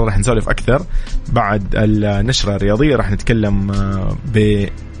ساعتنا هذه إن شاء الله راح نسولف أكثر. بعد النشرة الرياضية راح نتكلم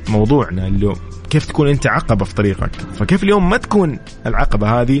بموضوعنا اللي كيف تكون أنت عقبة في طريقك، فكيف اليوم ما تكون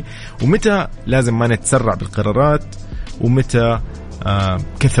العقبة هذه، ومتى لازم ما نتسرع بالقرارات، ومتى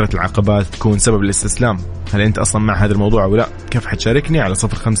كثرة العقبات تكون سبب الاستسلام. هل أنت أصلا مع هذا الموضوع أو لا؟ كيف حتشاركني على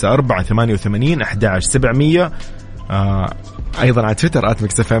 0548811700. أيضا على تويتر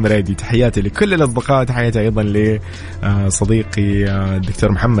 @mixfmradio. تحياتي لكل الأصدقاء، تحياتي أيضا لصديقي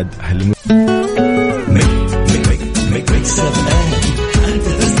الدكتور محمد. أهلا.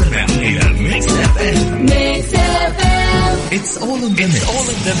 It's all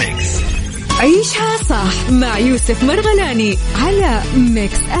in the mix. عيشها صح مع يوسف مرغلاني على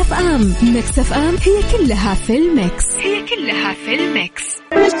ميكس اف ام. ميكس اف ام هي كلها في الميكس،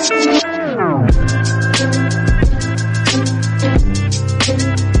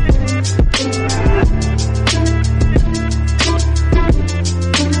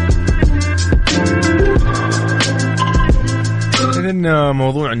 إذن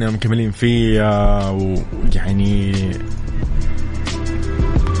موضوعنا مكملين فيه، ويعني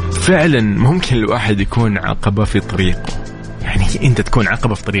فعلا ممكن الواحد يكون عقبة في طريقه. يعني أنت تكون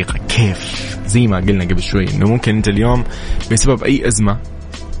عقبة في طريقك كيف؟ زي ما قلنا قبل شوي إنه ممكن أنت اليوم بسبب أي أزمة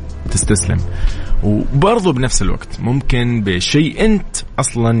تستسلم، وبرضو بنفس الوقت ممكن بشيء أنت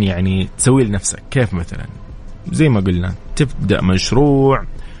أصلا يعني تسوي لنفسك. كيف مثلا زي ما قلنا تبدأ مشروع،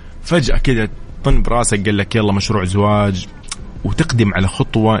 فجأة كده طن براسك قال لك يلا مشروع زواج، وتقدم على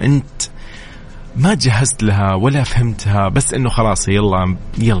خطوة أنت ما جهزت لها ولا فهمتها، بس إنه خلاص يلا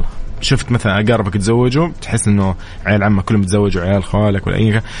شفت مثلا أقاربك تزوجوا، تحس إنه عيال عمك كلهم تزوجوا، عيال خوالك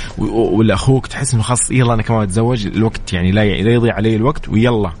ولا أخوك، تحس إنه خلاص يلا أنا كمان أتزوج، الوقت يعني لا يضيع علي الوقت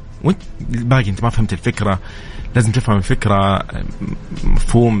ويلا، وأنت الباقي أنت ما فهمت الفكرة. لازم تفهم الفكرة،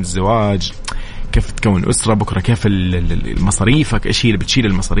 مفهوم الزواج، كيف تكون أسرة بكرة، كيف المصاريفك، إيش هي اللي بتشيل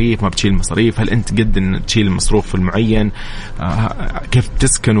المصاريف، ما بتشيل المصاريف، هل أنت قد إن تشيل المصروف المعين، كيف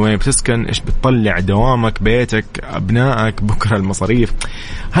تسكن، وين بتسكن، إيش بتطلع، دوامك، بيتك، أبنائك، بكرة المصاريف.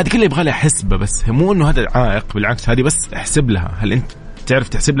 هذه كلها يبغى لها حسبة، بس مو إنه هذا عائق، بالعكس هذه بس احسب لها. هل أنت تعرف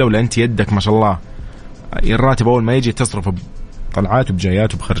تحسب لها ولا أنت يدك ما شاء الله الراتب أول ما يجي تصرف بطلعات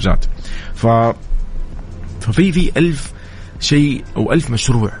وبجايات وبخرجات. ففي 1000 شيء أو 1000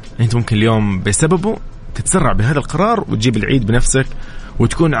 مشروع أنت ممكن اليوم بسببه تتسرع بهذا القرار وتجيب العيد بنفسك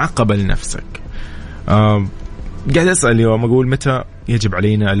وتكون عقبة لنفسك. قاعد أسأل اليوم أقول متى يجب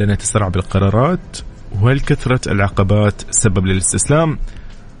علينا أن نتسرع بالقرارات، وهل كثرة العقبات سبب للاستسلام؟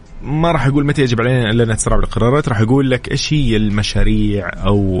 ما راح أقول متى يجب علينا أن نتسرع بالقرارات، راح أقول لك إيش هي المشاريع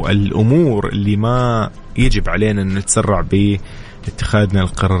أو الأمور اللي ما يجب علينا أن نتسرع باتخاذنا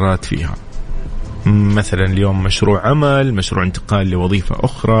القرارات فيها. مثلا اليوم مشروع عمل، مشروع انتقال لوظيفة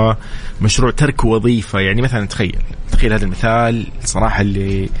أخرى، مشروع ترك وظيفة. يعني مثلا تخيل هذا المثال صراحة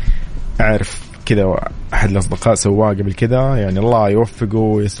اللي أعرف كذا أحد الأصدقاء سواه قبل كذا، يعني الله يوفقه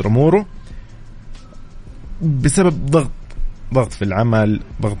ويسر أموره، بسبب ضغط في العمل،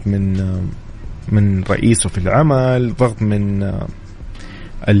 ضغط من رئيسه في العمل، ضغط من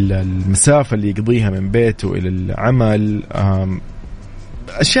المسافة اللي يقضيها من بيته إلى العمل،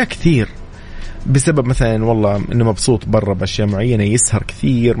 أشياء كثير، بسبب مثلا والله إنه مبسوط برا بأشياء معينة، يسهر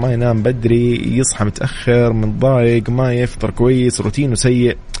كثير، ما ينام بدري، يصحى متأخر، متضايق، ما يفطر كويس، روتينه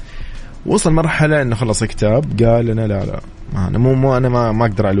سيء. وصل مرحلة إنه خلص كتاب، قال أنا لا أنا ما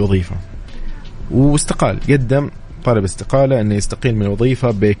أقدر على الوظيفة، واستقال، قدم طلب استقالة إنه يستقيل من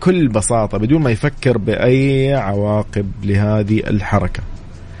الوظيفة بكل بساطة بدون ما يفكر بأي عواقب لهذه الحركة.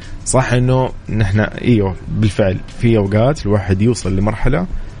 صح إنه نحن بالفعل في أوقات الواحد يوصل لمرحلة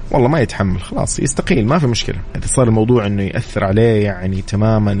والله ما يتحمل، خلاص يستقيل، ما في مشكلة. إذا صار الموضوع إنه يأثر عليه يعني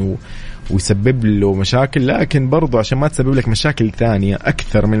تماما ويسبب له مشاكل، لكن برضو عشان ما تسبب لك مشاكل ثانية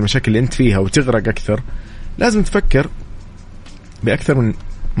أكثر من المشاكل اللي أنت فيها وتغرق أكثر، لازم تفكر بأكثر من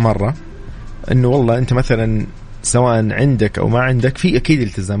مرة إنه والله أنت مثلا سواء عندك أو ما عندك في أكيد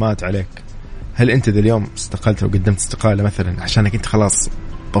التزامات عليك. هل أنت ذا اليوم استقلت أو قدمت استقالة مثلا عشانك أنت خلاص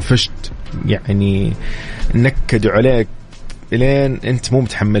طفشت، يعني نكدوا عليك إلين أنت مو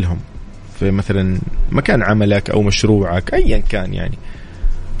متحملهم في مثلا مكان عملك أو مشروعك أيا كان يعني،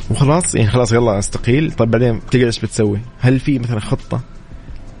 وخلاص يعني خلاص يلا استقيل. طيب بعدين بتقعد إيش بتسوي؟ هل في مثلا خطة؟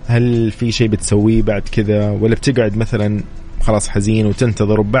 هل في شيء بتسويه بعد كذا؟ ولا بتقعد مثلا خلاص حزين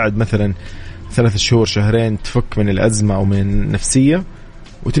وتنتظر، وبعد مثلا 3 شهور شهرين تفك من الأزمة أو من النفسية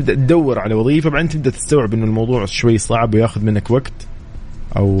وتبدأ تدور على وظيفة، بعدين تبدأ تستوعب إنه الموضوع شوي صعب وياخذ منك وقت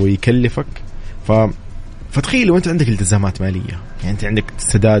أو يكلفك. فتخيل لو أنت عندك التزامات مالية، يعني أنت عندك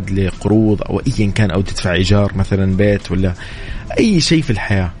سداد لقروض أو أيا كان، أو تدفع إيجار مثلا بيت ولا أي شيء في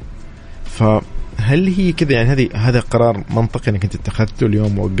الحياة، فهل هي كذا يعني هذا قرار منطقي أنك أنت اتخذته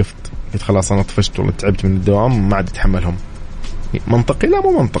اليوم ووقفت قلت خلاص أنا طفشت ولا تعبت من الدوام ما عاد أتحملهم؟ منطقي؟ لا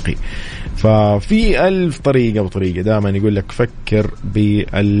مو منطقي. ففي 1000 طريقة وطريقة. دائما يقول لك فكر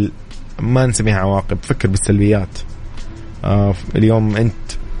ما نسميها عواقب، فكر بالسلبيات. اليوم أنت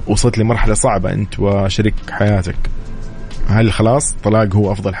وصلت لمرحلة صعبة أنت وشريك حياتك، هل خلاص طلاق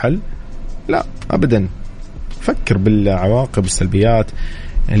هو أفضل حل؟ لا أبدا. فكر بالعواقب والسلبيات.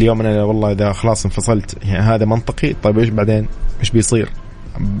 اليوم أنا والله إذا خلاص انفصلت يعني هذا منطقي، طيب إيش بعدين؟ إيش بيصير؟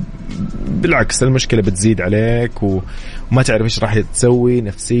 بالعكس المشكلة بتزيد عليك وما تعرف إيش راح تسوي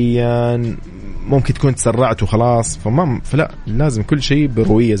نفسيا، ممكن تكون تسرعت وخلاص. فلا، لازم كل شيء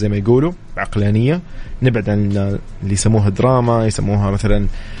بروية زي ما يقولوا، بعقلانية، نبعد عن اللي يسموها دراما، يسموها مثلا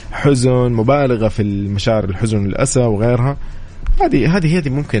حزن، مبالغة في المشاعر، الحزن والأسى وغيرها. هذه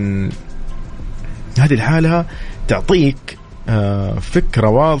ممكن هذه الحالة تعطيك فكرة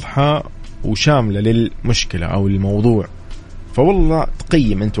واضحة وشاملة للمشكلة أو الموضوع. فوالله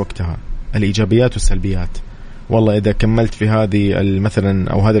تقيم أنت وقتها الإيجابيات والسلبيات. والله إذا كملت في هذه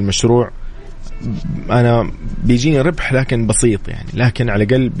مثلا أو هذا المشروع أنا بيجيني ربح لكن بسيط يعني، لكن على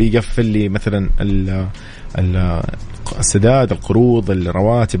الأقل بيقفل لي مثلا السداد، القروض،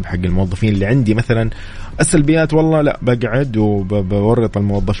 الرواتب حق الموظفين اللي عندي مثلا. السلبيات والله لا، بقعد وبورط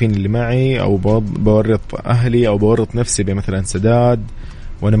الموظفين اللي معي أو بورط أهلي أو بورط نفسي بمثلا سداد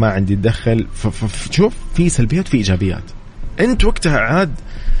وأنا ما عندي الدخل. فشوف في سلبيات في إيجابيات. أنت وقتها عاد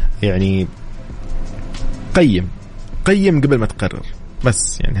يعني قيم قبل ما تقرر.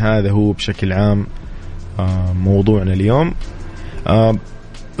 بس يعني هذا هو بشكل عام موضوعنا اليوم.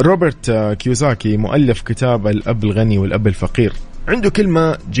 روبرت كيوساكي مؤلف كتاب الأب الغني والأب الفقير عنده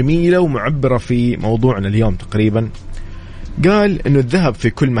كلمة جميلة ومعبرة في موضوعنا اليوم تقريبا. قال إنه الذهب في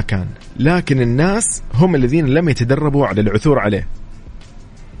كل مكان، لكن الناس هم الذين لم يتدربوا على العثور عليه.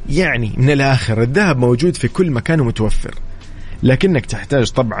 يعني من الآخر الذهب موجود في كل مكان ومتوفر، لكنك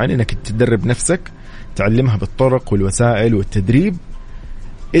تحتاج طبعا إنك تدرب نفسك، تعلمها بالطرق والوسائل والتدريب.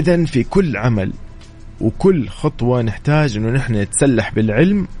 إذن في كل عمل وكل خطوة نحتاج إنه نحن نتسلح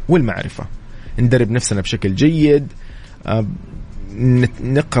بالعلم والمعرفة، ندرب نفسنا بشكل جيد،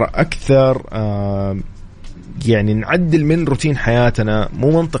 نقرأ أكثر، يعني نعدل من روتين حياتنا.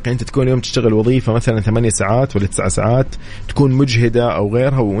 مو منطقي أنت تكون يوم تشتغل وظيفة مثلا 8 ساعات ولا 9 ساعات تكون مجهدة أو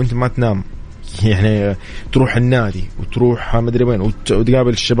غيرها وأنت ما تنام، يعني تروح النادي وتروح مدري وين وتقابل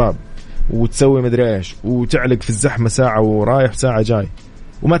الشباب وتسوي مدري إيش وتعلق في الزحمة ساعة ورايح ساعة جاي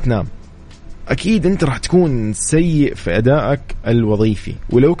وما تنام. أكيد أنت راح تكون سيء في أدائك الوظيفي،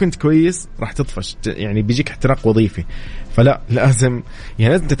 ولو كنت كويس راح تطفش، يعني بيجيك احتراق وظيفي. فلا، لازم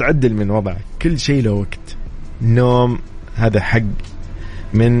تتعدل من وضعك. كل شيء له وقت. النوم هذا حق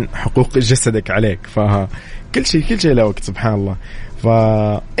من حقوق جسدك عليك، فكل شيء له وقت سبحان الله.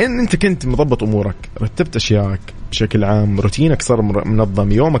 فإن أنت كنت مضبط أمورك، رتبت أشياءك بشكل عام، روتينك صار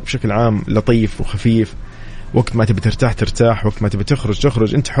منظم، يومك بشكل عام لطيف وخفيف، وقت ما تبي ترتاح، وقت ما تبي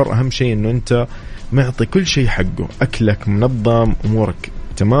تخرج، أنت حر. أهم شيء إنه أنت معطي كل شيء حقه، أكلك منظم، أمورك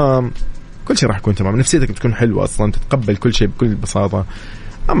تمام، كل شيء راح يكون تمام، نفسيتك بتكون حلوة أصلا، تتقبل كل شيء بكل بساطة.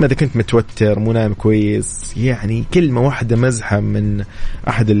 أما إذا كنت متوتر مو نايم كويس، يعني كلمة واحدة مزحة من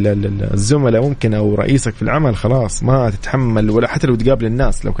أحد الزملاء ممكن أو رئيسك في العمل خلاص ما تتحمل. ولا حتى لو تقابل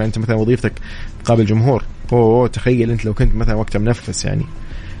الناس، لو كانت مثلا وظيفتك تقابل جمهور، تخيل أنت لو كنت مثلا وقتها منفس يعني.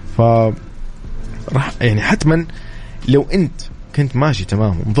 راح يعني حتما لو أنت كنت ماشي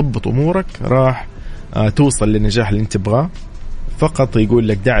تمام ومضبط أمورك راح توصل للنجاح اللي أنت تبغاه. فقط يقول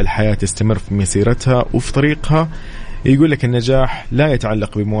لك دع الحياة تستمر في مسيرتها وفي طريقها. يقول لك النجاح لا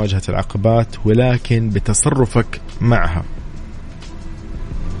يتعلق بمواجهة العقبات ولكن بتصرفك معها.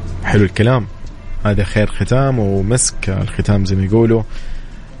 حلو الكلام، هذا خير ختام ومسك الختام زي ما يقولوا.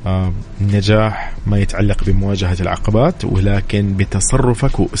 النجاح ما يتعلق بمواجهة العقبات ولكن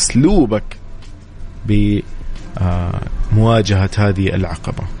بتصرفك وأسلوبك بمواجهة هذه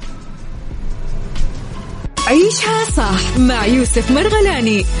العقبة. عيشها صح مع يوسف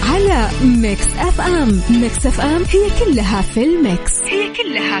مرغلاني على ميكس اف ام. ميكس اف ام هي كلها في الميكس.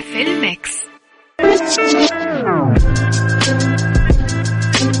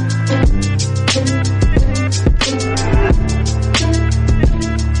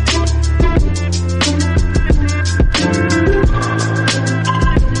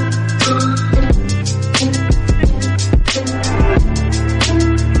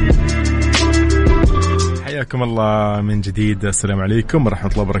 حياكم الله من جديد. السلام عليكم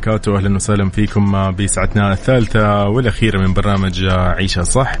ورحمة الله وبركاته. أهلا وسهلا فيكم بساعتنا الثالثة والأخيرة من برنامج عيشها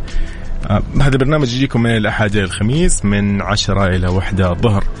صح. هذا برنامج يجيكم من الأحد إلى الخميس من 10 إلى 1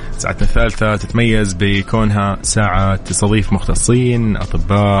 الظهر. ساعتنا الثالثة تتميز بكونها ساعة تستضيف مختصين،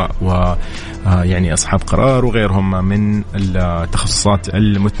 أطباء ويعني أصحاب قرار وغيرهم من التخصصات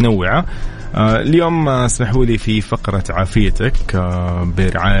المتنوعة. اليوم اسمحوا لي في فقرة عافيتك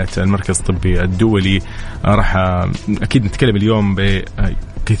برعاية المركز الطبي الدولي راح أكيد نتكلم اليوم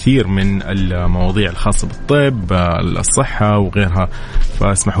بكثير من المواضيع الخاصة بالطب، الصحة وغيرها.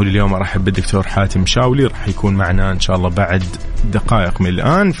 فاسمحوا لي اليوم أرحب بالدكتور حاتم شاولي، راح يكون معنا إن شاء الله بعد دقائق من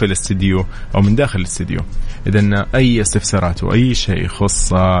الآن في الاستديو أو من داخل الاستديو. إذن أي استفسارات وأي شيء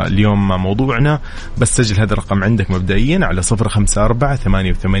يخص اليوم موضوعنا بس سجل هذا الرقم عندك مبدئيا على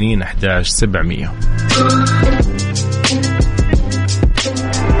 054-88-11-700.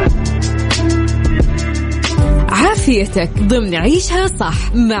 عافيتك ضمن عيشها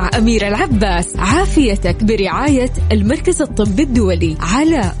صح مع أميرة العباس. عافيتك برعاية المركز الطبي الدولي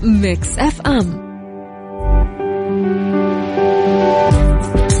على ميكس اف ام.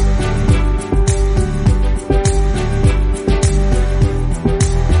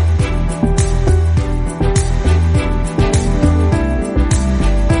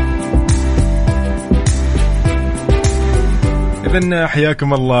 إذن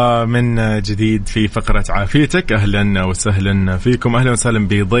حياكم الله من جديد في فقرة عافيتك. أهلا وسهلا فيكم، أهلا وسهلا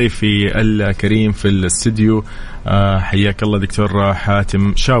بضيفي الكريم في الاستديو. حياك الله دكتور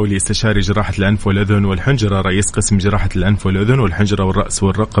حاتم شاولي، استشاري جراحة الأنف والأذن والحنجرة، رئيس قسم جراحة الأنف والأذن والحنجرة والرأس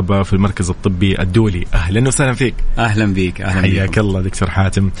والرقبة في المركز الطبي الدولي. أهلا وسهلا فيك. أهلا بيك. أهلا حياك بيكم. الله دكتور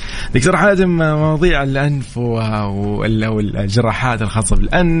حاتم. دكتور حاتم، مواضيع الأنف والجراحات الخاصة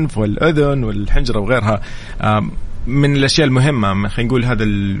بالأنف والأذن والحنجرة وغيرها من الأشياء المهمة. خلينا نقول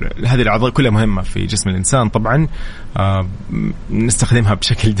هذه الأعضاء كلها مهمة في جسم الإنسان طبعا، نستخدمها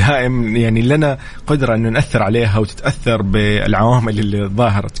بشكل دائم، يعني لنا قدرة أن نأثر عليها وتتأثر بالعوامل اللي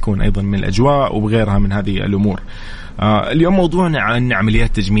ظاهرة تكون أيضا من الأجواء وغيرها من هذه الأمور. اليوم موضوعنا عن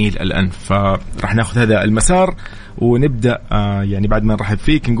عمليات تجميل الأنف، فرح ناخذ هذا المسار ونبدأ. يعني بعد ما نرحب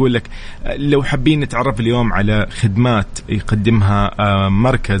فيك نقول لك لو حابين نتعرف اليوم على خدمات يقدمها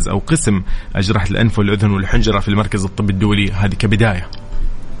مركز أو قسم جراحة الأنف والأذن والحنجرة في المركز الطبي الدولي، هذه كبداية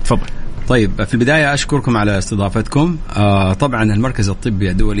تفضل. طيب في البداية أشكركم على استضافتكم. طبعا المركز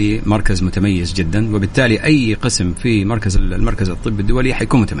الطبي الدولي مركز متميز جدا، وبالتالي أي قسم في المركز الطبي الدولي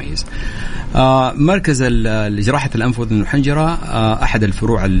حيكون متميز. مركز جراحة الأنف والأذن والحنجرة أحد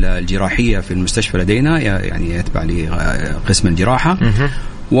الفروع الجراحية في المستشفى لدينا، يعني يتبع لقسم الجراحة.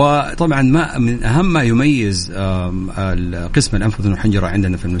 وطبعا من أهم ما يميز قسم الأنف والأذن والحنجرة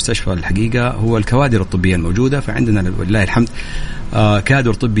عندنا في المستشفى الحقيقة هو الكوادر الطبية الموجودة. فعندنا ولله الحمد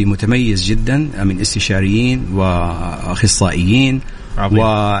كادر طبي متميز جدا من استشاريين وأخصائيين. عظيم.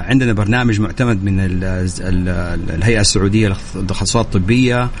 وعندنا برنامج معتمد من الهيئة السعودية للتخصصات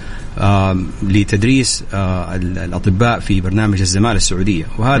الطبية لتدريس الأطباء في برنامج الزمالة السعودية،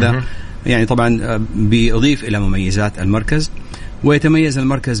 وهذا يعني طبعا بيضيف إلى مميزات المركز. ويتميز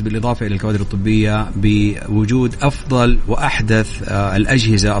المركز بالإضافة إلى الكوادر الطبية بوجود أفضل وأحدث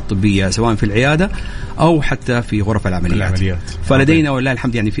الأجهزة الطبية سواء في العيادة أو حتى في غرف العمليات. فلدينا والله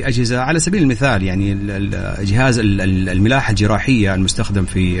الحمد يعني في أجهزة، على سبيل المثال يعني جهاز الملاحة الجراحية المستخدم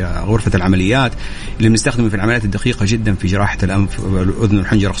في غرفة العمليات، اللي بنستخدمه في العمليات الدقيقة جدا في جراحة الأنف والأذن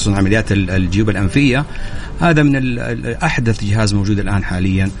والحنجرة، خصوصا عمليات الجيوب الأنفية. هذا من أحدث جهاز موجود الآن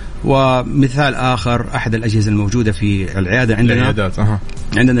حاليا. ومثال آخر، أحد الأجهزة الموجودة في العيادة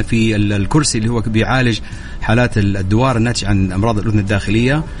عندنا في الكرسي اللي هو بيعالج حالات الدوار الناتج عن أمراض الأذن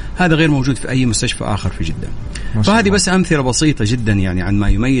الداخلية، هذا غير موجود في أي مستشفى آخر في جدة. فهذه بس أمثلة بسيطة جدا يعني عن ما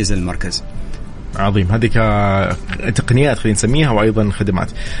يميز المركز. عظيم. هذه كتقنيات خلينا نسميها وأيضا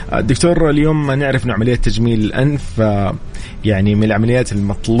خدمات. دكتور، اليوم نعرف أن عملية تجميل الأنف يعني من العمليات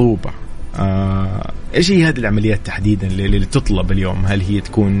المطلوبة. إيش هي هذه العمليات تحديدا اللي تطلب اليوم؟ هل هي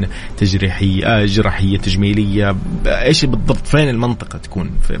تكون تجريحية، جراحية، تجميلية؟ إيش بالضبط؟ فين المنطقة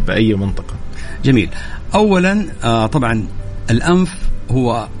تكون؟ بأي منطقة؟ جميل. أولا طبعا الأنف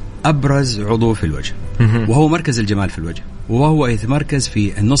هو أبرز عضو في الوجه، وهو مركز الجمال في الوجه، وهو يتمركز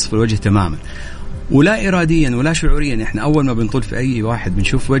في النصف الوجه تماما. ولا إراديا ولا شعوريا إحنا أول ما بنطل في أي واحد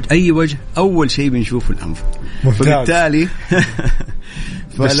بنشوف أي وجه أول شيء بنشوفه الأنف. فبالتالي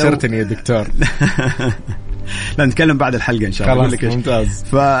بشرتني يا دكتور. لا نتكلم بعد الحلقة إن شاء الله. ممتاز.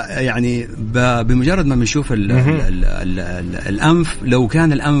 فيعني بمجرد ما بنشوف الأنف، لو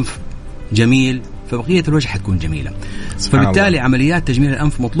كان الأنف جميل فبقية الوجه حتكون جميلة. فبالتالي عمليات تجميل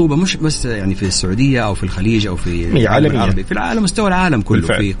الأنف مطلوبة مش بس يعني في السعودية أو في الخليج أو في العالم العربي، في العالم، مستوى العالم كله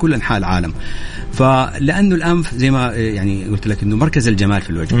بالفعل. في كل أنحاء العالم. فلأنه الأنف زي ما يعني قلت لك إنه مركز الجمال في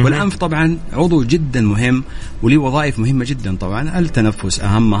الوجه، والأنف طبعا عضو جدا مهم وليه وظائف مهمة جدا، طبعا التنفس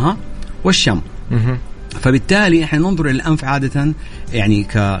أهمها والشم. فبالتالي احنا ننظر الى الانف عاده يعني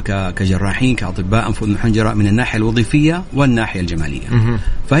كجراحين كاطباء انف واذن وحنجره من الناحيه الوظيفيه والناحيه الجماليه.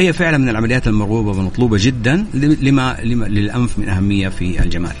 فهي فعلا من العمليات المرغوبه ومطلوبه جدا لما للانف من اهميه في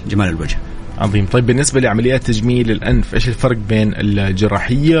جمال الوجه. عظيم. طيب بالنسبة لعمليات تجميل الأنف إيش الفرق بين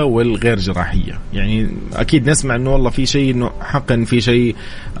الجراحية والغير جراحية؟ يعني أكيد نسمع إنه والله في شيء إنه حقا في شيء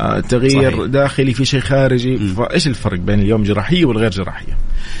تغيير صحيح. داخلي في شيء خارجي. فإيش الفرق بين اليوم جراحية والغير جراحية؟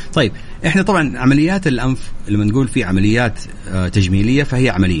 طيب إحنا طبعا عمليات الأنف لما نقول في عمليات تجميلية فهي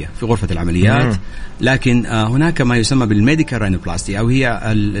عملية في غرفة العمليات. لكن هناك ما يسمى بالميديكال راينوبلاستي أو هي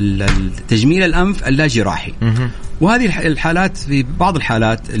تجميل الأنف اللا جراحي. وهذه الحالات في بعض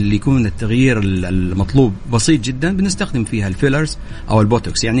الحالات اللي يكون التغيير المطلوب بسيط جدا بنستخدم فيها الفيلرز أو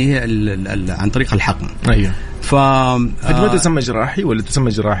البوتوكس، يعني هي عن طريق الحقن. أيوه. ما تسمى جراحي ولا تسمى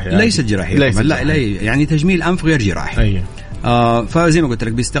جراحي؟ ليست جراحية. لا يعني تجميل أنف غير جراحي. أيوه. فزي ما قلت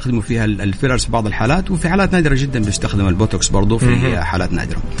لك بيستخدموا فيها الفيلرز في بعض الحالات، وفي حالات نادرة جدا بيستخدم البوتوكس برضو في حالات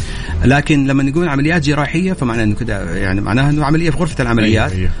نادرة. لكن لما نقول عمليات جراحية فمعنى انه كده يعني معناها انه عملية في غرفة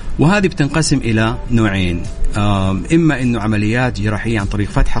العمليات. وهذه بتنقسم الى نوعين، اما انه عمليات جراحية عن طريق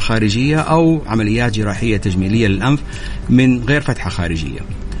فتحة خارجية او عمليات جراحية تجميلية للأنف من غير فتحة خارجية.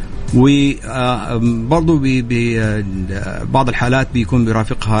 وبرضو بعض الحالات بيكون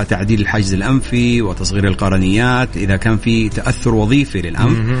برافقها تعديل الحاجز الأنفي وتصغير القرنيات إذا كان في تأثر وظيفي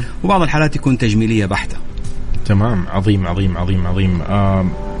للأنف. وبعض الحالات يكون تجميلية بحتة. تمام. عظيم عظيم عظيم عظيم.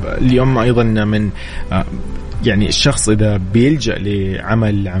 اليوم أيضا من يعني الشخص إذا بيلجأ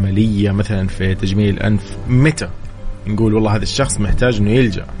لعمل عملية مثلا في تجميل الأنف، متى نقول والله هذا الشخص محتاج إنه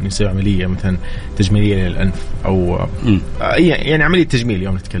يلجأ إنه يسوي عملية مثلا تجميلية للأنف أو يعني عملية تجميل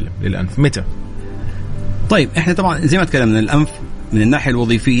اليوم نتكلم للأنف، متى؟ طيب إحنا طبعا زي ما تكلمنا الأنف من الناحية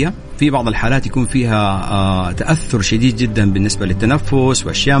الوظيفية في بعض الحالات يكون فيها تأثر شديد جدا بالنسبة للتنفس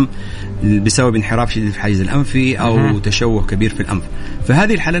والشم بسبب انحراف شديد في الحاجز الأنفي أو تشوه كبير في الأنف.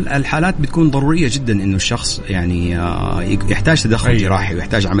 فهذه الحالات بتكون ضرورية جدا إنه الشخص يعني يحتاج تدخل جراحي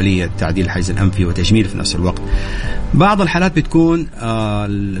ويحتاج عملية تعديل الحاجز الأنفي وتجميل في نفس الوقت. بعض الحالات بتكون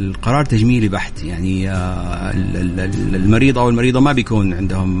القرار تجميلي بحت، يعني المريض أو المريضة ما بيكون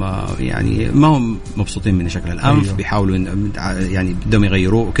عندهم يعني ما هم مبسوطين من شكل الأنف، بيحاولوا يعني بدهم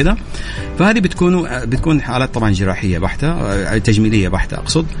يغيروه وكذا. فهذه بتكون حالات طبعا جراحية بحتة، تجميلية بحتة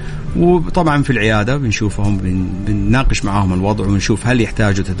أقصد. وطبعا في العيادة بنشوفهم، بنناقش معاهم الوضع ونشوف هل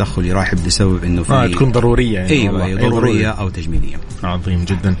يحتاجوا تدخل جراحي بسبب إنه في تكون ضرورية يعني. أيوة ضرورية أو تجميلية. عظيم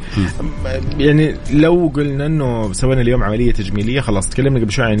جدا. يعني لو قلنا إنه سوينا اليوم عملية تجميلية، خلاص تكلمنا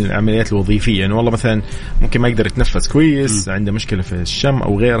قبل شوي عن العمليات الوظيفية، يعني والله مثلا ممكن ما يقدر يتنفس كويس، عنده مشكلة في الشم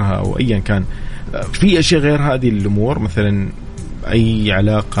أو غيرها أو أيا كان. في أشياء غير هذه الأمور، مثلا أي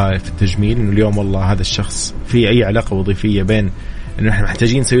علاقة في التجميل، إنه اليوم والله هذا الشخص في أي علاقة وظيفية بين إنه إحنا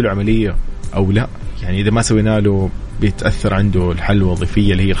محتاجين نسوي له عملية أو لا، يعني إذا ما سوينا له بيتأثر عنده الحالة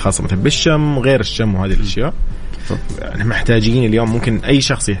الوظيفية اللي هي الخاصة مثلا بالشم غير الشم وهذه الأشياء. يعني محتاجين اليوم، ممكن أي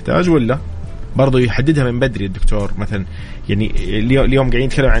شخص يحتاج ولا برضو يحددها من بدري الدكتور مثلا. يعني اليوم قاعدين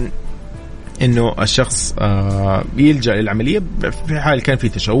نتكلم عن إنه الشخص بيلجأ للعملية في حال كان في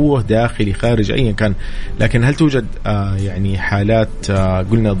تشوه داخلي خارج أيا كان، لكن هل توجد يعني حالات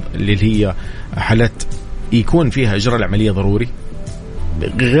قلنا اللي هي حالات يكون فيها إجراء العملية ضروري،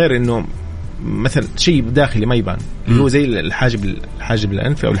 غير إنه مثلا شيء داخلي ما يبان، اللي هو زي الحاجب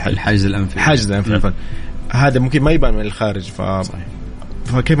الأنفي أو الحاجز الأنفي عفوا، هذا ممكن ما يبان من الخارج.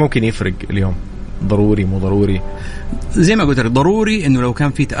 فكيف ممكن يفرق اليوم؟ ضروري مو ضروري؟ زي ما قلت لك ضروري انه لو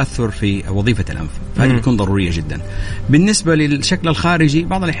كان في تاثر في وظيفه الانف فهذه بتكون ضروريه جدا. بالنسبه للشكل الخارجي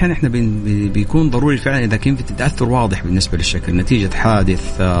بعض الاحيان احنا بيكون ضروري فعلا اذا كان في تاثر واضح بالنسبه للشكل نتيجه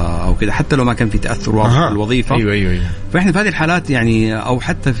حادث او كذا، حتى لو ما كان في تاثر واضح في الوظيفه. أيوة. فاحنا في هذه الحالات يعني او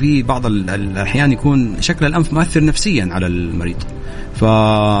حتى في بعض الاحيان يكون شكل الانف مؤثر نفسيا على المريض،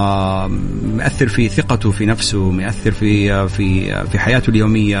 فمؤثر في ثقته في نفسه، مؤثر في حياته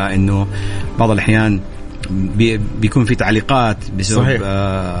اليوميه، انه بعض الأحيان بيكون في تعليقات بسبب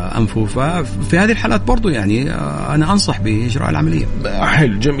أنفه. ففي هذه الحالات برضو يعني أنا أنصح بإجراء العملية.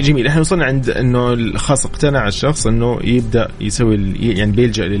 حلو جميل. إحنا وصلنا عند إنه خاص اقتنع الشخص إنه يبدأ يسوي يعني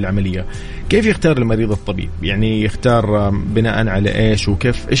بيلجأ للعملية. كيف يختار المريض الطبيب؟ يعني يختار بناء على إيش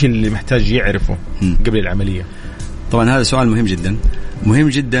وكيف إيش اللي محتاج يعرفه قبل العملية؟ طبعا هذا سؤال مهم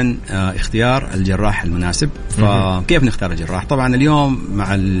جدا اختيار الجراح المناسب. فكيف نختار الجراح؟ طبعا اليوم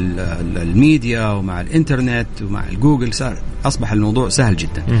مع الميديا ومع الانترنت ومع الجوجل أصبح الموضوع سهل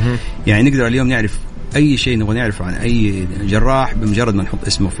جدا. يعني نقدر اليوم نعرف أي شيء نبغى نعرفه عن أي جراح بمجرد ما نحط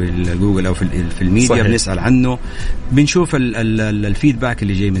اسمه في الجوجل أو في الميديا. صحيح. بنسأل عنه، بنشوف الفيدباك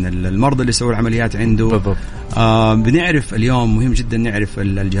اللي جاي من المرضى اللي سووا العمليات عنده. بالضبط. بنعرف اليوم مهم جدا نعرف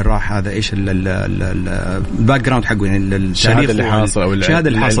الجراح هذا إيش الباك جراوند حقه، يعني الشهادة اللي حاصل أو الشهادة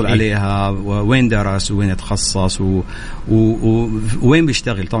اللي حاصل عليها، وين درس وين يتخصص وين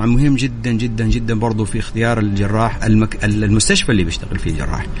بيشتغل. طبعا مهم جدا جدا جدا برضو في اختيار الجراح المستشفى اللي بيشتغل فيه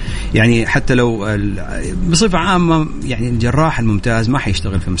الجراح. يعني حتى لو بصفة عامة يعني الجراح الممتاز ما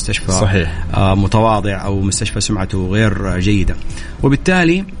حيشتغل في مستشفى صحيح. متواضع أو مستشفى سمعته غير جيدة،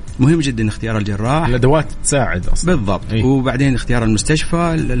 وبالتالي مهم جدا اختيار الجراح. الأدوات تساعد أصلا. بالضبط. وبعدين اختيار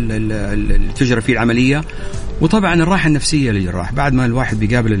المستشفى اللي تجرى فيه العملية، وطبعا الراحة النفسية للجراح بعد ما الواحد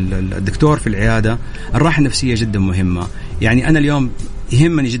بيقابل الدكتور في العيادة. الراحة النفسية جدا مهمة. يعني أنا اليوم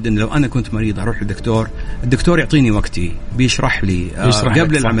يهمني جدا لو أنا كنت مريض أروح للدكتور، الدكتور يعطيني وقتي، بيشرح لي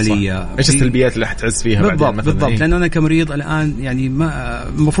قبل العملية إيش السلبيات اللي حتحس فيها بالضبط. لأنه أنا كمريض الآن يعني ما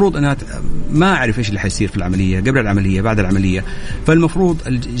المفروض أنا ما أعرف إيش اللي حيصير في العملية قبل العملية بعد العملية. فالمفروض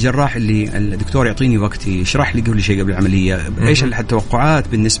الجراح اللي الدكتور يعطيني وقتي، يشرح لي كل شيء قبل العملية، إيش التوقعات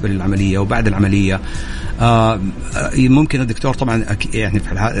بالنسبة للعملية وبعد العملية. ممكن الدكتور طبعا يعني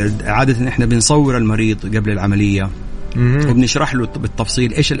عادة إحنا بنصور المريض قبل العملية وبنشرح له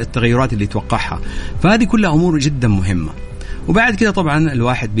بالتفصيل إيش التغيرات اللي يتوقعها. فهذه كلها أمور جدا مهمة. وبعد كده طبعا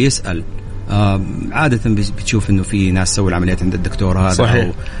الواحد بيسأل. عادة بتشوف إنه في ناس سووا العمليات عند الدكتور هذا.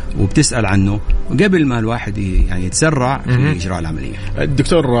 صحيح. وبتسأل عنه قبل ما الواحد يعني يتسرع في إجراء العملية.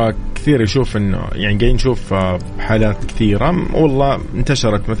 الدكتور كثير يشوف إنه يعني قاعدين نشوف حالات كثيرة والله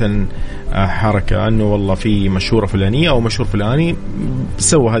انتشرت مثلا حركة إنه والله في مشهورة فلانية أو مشهور فلاني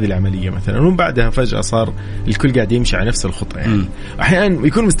سوى هذه العملية مثلا، ومن بعدها فجأة صار الكل قاعد يمشي على نفس الخطة. يعني أحيانا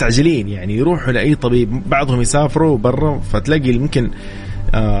يكونوا مستعجلين، يعني يروحوا لأي طبيب، بعضهم يسافروا برا، فتلاقي ممكن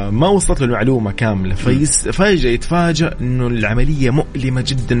ما وصلت له المعلومة كاملة، يتفاجأ إنه العملية مؤلمة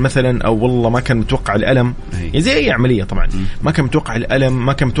جدا مثلا، أو والله ما كان متوقع الألم، يعني زي أي عملية طبعا ما كان متوقع الألم،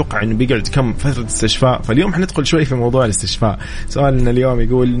 ما كان متوقع إنه بيقعد كم فترة استشفاء. فاليوم حندخل شوي في موضوع الاستشفاء. سؤالنا اليوم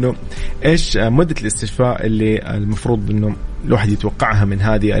يقول إنه إيش مدة الاستشفاء اللي المفروض إنه الواحد يتوقعها من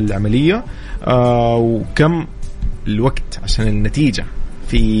هذه العملية، وكم الوقت عشان النتيجة.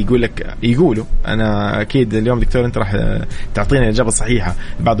 في يقولوا أنا أكيد اليوم دكتور أنت راح تعطينا الإجابة الصحيحة.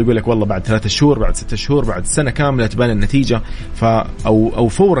 بعض يقول لك والله بعد 3 شهور، بعد 6 شهور، بعد سنة كاملة تبان النتيجة، أو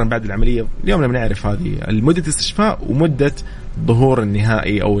فورا بعد العملية. اليوم لما نعرف هذه المدة الاستشفاء ومدة ظهور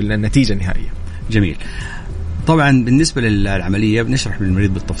النهائي أو النتيجة النهائية. جميل. طبعا بالنسبة للعملية بنشرح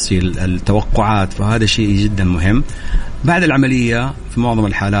للمريض بالتفصيل التوقعات، فهذا شيء جدا مهم. بعد العملية في معظم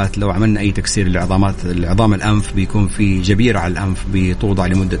الحالات لو عملنا أي تكسير لعظام الأنف بيكون في جبيرة على الأنف بتوضع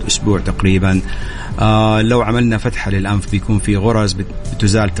لمدة أسبوع تقريبا. لو عملنا فتحة للأنف بيكون في غرز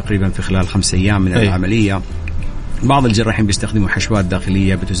بتزال تقريبا في خلال 5 أيام من العملية. بعض الجراحين بيستخدموا حشوات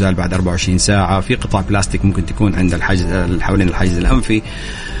داخلية بتزال بعد 24 ساعة. في قطع بلاستيك ممكن تكون عند حوالين الحاجز الأنفي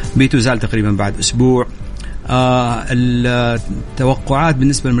بتزال تقريبا بعد أسبوع. التوقعات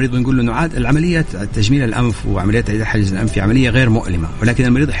بالنسبة للمريض بنقول له إنه العملية تجميل الأنف وعمليات تعديل الحاجز الأنفي عملية غير مؤلمة، ولكن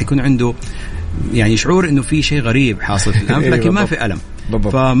المريض حيكون عنده يعني شعور إنه في شيء غريب حاصل في الأنف لكن ما في ألم.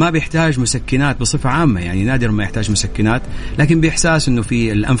 فما بيحتاج مسكنات بصفة عامة، يعني نادر ما يحتاج مسكنات، لكن بإحساس إنه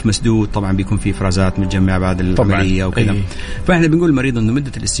في الأنف مسدود طبعا بيكون في إفرازات متجمعة بعد العملية وكذا. فإحنا بنقول للمريض إنه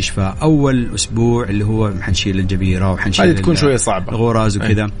مدة الاستشفاء أول أسبوع اللي هو حنشيل الجبيرة وحنشيل تكون شوية صعبة الغراز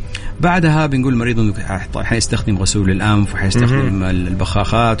وكذا. بعدها بنقول المريض إنه حيستخدم غسول الأنف وحيستخدم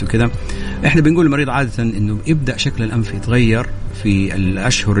البخاخات وكذا. إحنا بنقول المريض عادة إنه يبدأ شكل الأنف يتغير في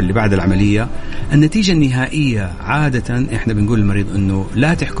الأشهر اللي بعد العملية. النتيجة النهائية عادة إحنا بنقول للمريض إنه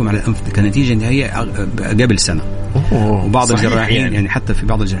لا تحكم على الأنف كنتيجة نهائية قبل سنة. وبعض الجراحين يعني حتى في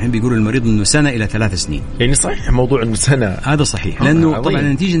بعض الجراحين بيقولوا للمريض إنه سنة إلى 3 سنين. يعني صحيح موضوع إنه سنة هذا صحيح، لأنه طبعا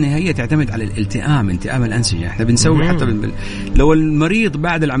النتيجة النهائية تعتمد على الالتئام الأنسجة. إحنا بنسوي حتى لو المريض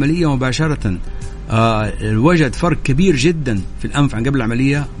بعد العملية مباشرة وجد فرق كبير جدا في الأنف عن قبل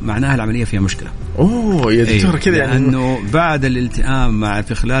العملية، معناها العملية فيها مشكلة. يا دكتور كذا يعني لأنه بعد الالتئام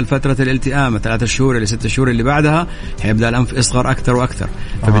في خلال فترة الالتئام 3 شهور إلى 6 شهور اللي بعدها هيبدأ الأنف يصغر أكثر وأكثر.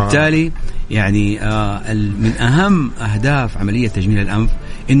 فبالتالي يعني من أهم أهداف عملية تجميل الأنف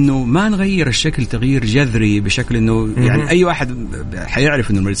إنه ما نغير الشكل تغيير جذري بشكل إنه يعني أي واحد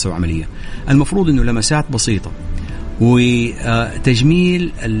حيعرف إنه المريض سوى عملية. المفروض إنه لمسات بسيطة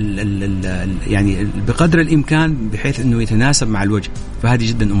وتجميل يعني بقدر الإمكان بحيث أنه يتناسب مع الوجه. فهذه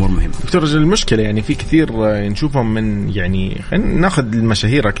جدا أمور مهمة. دكتور المشكلة يعني في كثير نشوفهم من يعني خلينا ناخذ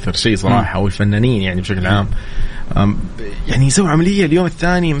المشاهير أكثر شيء صراحة أو الفنانين يعني بشكل عام، يعني يسوي عملية اليوم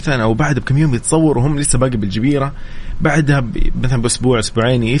الثاني مثلا أو بعد بكم يوم يتصور وهم لسه باقي بالجبيرة، بعدها مثلا بأسبوع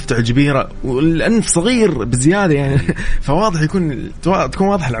أسبوعين يفتح الجبيرة والأنف صغير بزيادة يعني فواضح تكون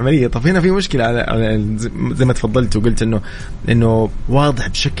واضح العملية. طب هنا في مشكلة على زي ما تفضلت وقلت إنه واضح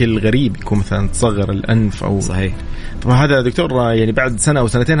بشكل غريب يكون مثلا تصغر الأنف أو صحيح. طب هذا دكتور يعني بعد سنة أو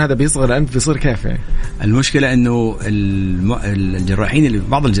سنتين هذا بيصغر الأنف بيصير كيف يعني؟ المشكلة إنه الجراحين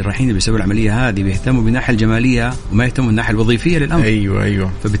بعض الجراحين اللي بيسووا العملية هذه بيهتموا بالناحية الجمالية وما يهتموا بالناحية الوظيفية للأنف.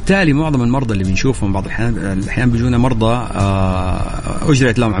 أيوة. فبالتالي معظم المرضى اللي بنشوفهم بعض الأحيان بيجونا مرضى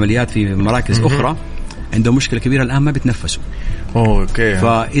أجرت لهم عمليات في مراكز أخرى عندهم مشكلة كبيرة الآن ما بيتنفسوا. أوكي.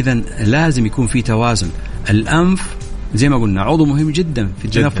 فإذا لازم يكون في توازن. الأنف زي ما قلنا عضو مهم جدا في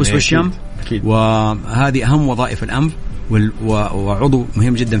التنفس والشم، وهذه أهم وظائف الأنف وعضو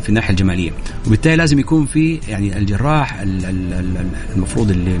مهم جدا في الناحية الجمالية. وبالتالي لازم يكون في يعني الجراح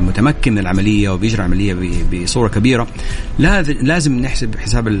المفروض اللي متمكن من العملية وبيجري عملية بصورة كبيرة لازم نحسب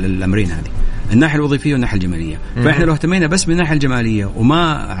حساب الأمرين هذه، الناحية الوظيفية والناحية الجمالية. فإحنا لو اهتمينا بس بالناحية الجمالية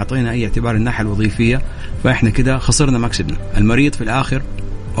وما أعطينا أي اعتبار الناحية الوظيفية فإحنا كده خسرنا ما كسبنا. المريض في الآخر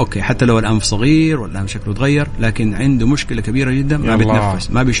أوكي حتى لو الأنف صغير والأنف شكله تغير لكن عنده مشكلة كبيرة جدا، ما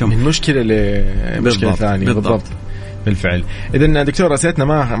بيتنفس ما بيشم، من مشكلة لمشكلة ثانية. بالضبط. بالفعل. إذن دكتور رسالتنا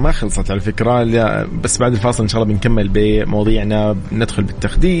ما خلصت على فكرة، بس بعد الفاصل إن شاء الله بنكمل بمواضيعنا، ندخل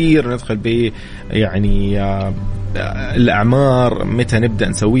بالتخدير، ندخل ب يعني الأعمار، متى نبدأ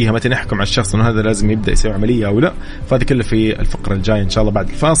نسويها، متى نحكم على الشخص إنه هذا لازم يبدأ يسوي عملية أو لا. فهذا كله في الفقرة الجاية إن شاء الله بعد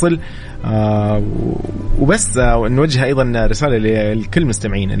الفاصل. وبس نوجه أيضا رسالة لكل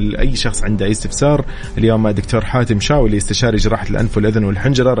مستمعين، أي شخص عنده أي استفسار. اليوم دكتور حاتم شاوي استشاري جراحة الأنف والأذن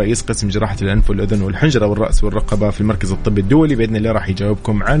والحنجرة، رئيس قسم جراحة الأنف والأذن والحنجرة والرأس والرقبة في المركز الطبي الدولي. بإذن الله راح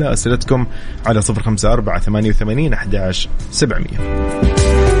يجاوبكم على أسئلتكم على 0548811700.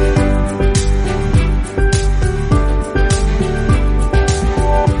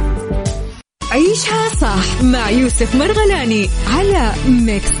 عيشها صح مع يوسف مرغلاني على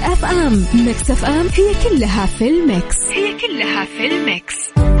ميكس اف ام. ميكس اف ام هي كلها في الميكس.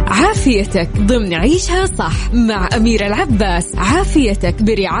 عافيتك ضمن عيشها صح مع أميرة العباس. عافيتك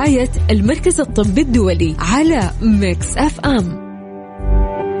برعاية المركز الطبي الدولي على ميكس اف ام.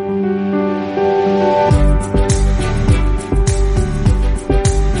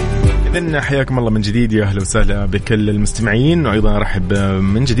 إذن حياكم الله من جديد، يا أهلا وسهلا بكل المستمعين، وأيضا أرحب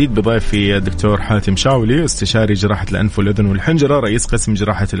من جديد بضيفي الدكتور حاتم شاولي، استشاري جراحة الأنف والأذن والحنجرة، رئيس قسم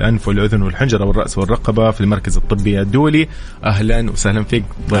جراحة الأنف والأذن والحنجرة والرأس والرقبة في المركز الطبي الدولي. أهلا وسهلا فيك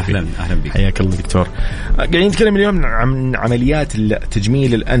ضيفي. أهلا بك. حياك الله دكتور. قاعدين نتكلم اليوم عن عمليات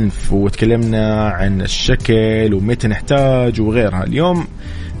تجميل الأنف، وتكلمنا عن الشكل ومتى نحتاج وغيرها. اليوم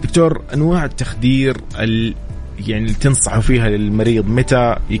دكتور، أنواع التخدير يعني اللي تنصحوا فيها للمريض،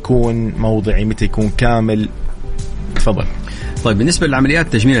 متى يكون موضعي متى يكون كامل؟ تفضل. طيب، بالنسبة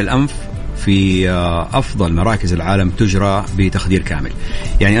لعمليات تجميل الأنف في أفضل مراكز العالم تجرى بتخدير كامل.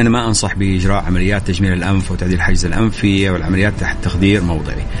 يعني أنا ما أنصح بإجراء عمليات تجميل الأنف وتعديل الحاجز الأنفي والعمليات تحت تخدير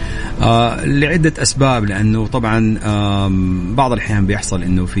موضعي لعدة أسباب. لأنه طبعا بعض الأحيان بيحصل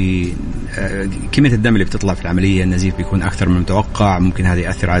أنه في كمية الدم اللي بتطلع في العملية النزيف بيكون أكثر من المتوقع، ممكن هذا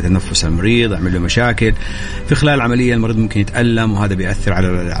يأثر على تنفس المريض، يعمل له مشاكل في خلال العملية. المريض ممكن يتألم، وهذا بيأثر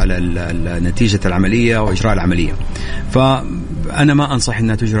على نتيجة العملية وإجراء العملية. فأنا ما أنصح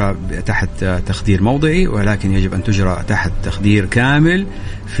أنها تجرى تحت تخدير موضعي، ولكن يجب أن تجرى تحت تخدير كامل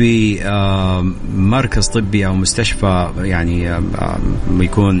في مركز طبي أو مستشفى يعني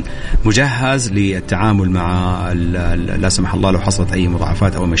يكون مجهز للتعامل مع لا سمح الله لو حصلت أي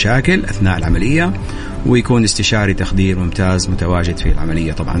مضاعفات أو مشاكل أثناء العملية، ويكون استشاري تخدير ممتاز متواجد في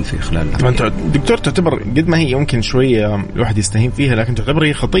العملية طبعا في خلال العملية. طبعا دكتور، تعتبر قد ما هي يمكن شوية الواحد يستهين فيها، لكن تعتبر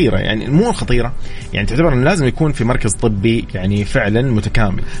هي خطيرة، يعني مو خطيرة، يعني تعتبر أنه لازم يكون في مركز طبي يعني فعلا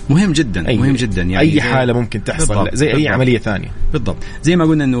متكامل. مهم جدا مهم جدا. يعني أي حالة ممكن تحصل بالضبط. زي أي عملية ثانية بالضبط. زي ما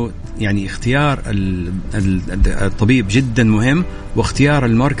قلنا أنه يعني اختيار الطبيب جدا مهم، واختيار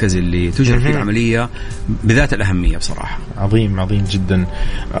المركز اللي تجرى فيه العملية بذات الأهمية بصراحة. عظيم جدا.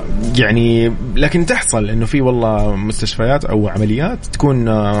 يعني لكن تحصل انه في والله مستشفيات او عمليات تكون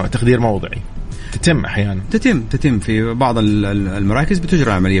تخدير موضعي، تتم احيانا تتم في بعض المراكز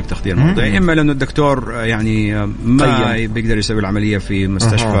بتجرى عمليه بتخدير موضعي، اما لانه الدكتور يعني ما بيقدر يسوي العمليه في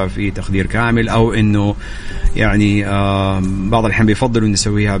مستشفى في تخدير كامل، او انه يعني بعض الأحيان بيفضلوا ان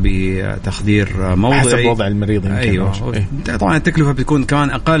يسويها بتخدير موضعي حسب وضع المريض. ايوه طبعا التكلفه بتكون كمان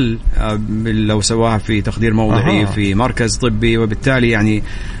اقل لو سواها في تخدير موضعي في مركز طبي، وبالتالي يعني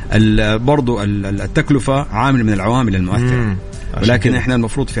برضو التكلفة عامل من العوامل المؤثرة. ولكن احنا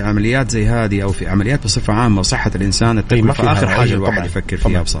المفروض في عمليات زي هذه او في عمليات بصفة عامة صحة الإنسان التكلفة آخر حاجة الواحد يفكر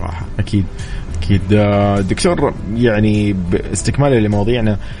فيها بصراحة. أكيد. دكتور، يعني باستكمالا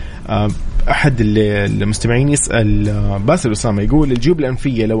لمواضيعنا، أحد المستمعين يسأل باسل أسامة، يقول الجيوب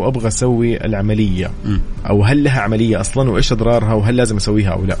الأنفية لو أبغى أسوي العملية أو هل لها عملية أصلا، وإيش أضرارها، وهل لازم أسويها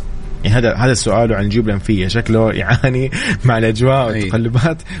أو لا؟ يعني هذا السؤال عن الجيوب الأنفية، شكله يعاني مع الأجواء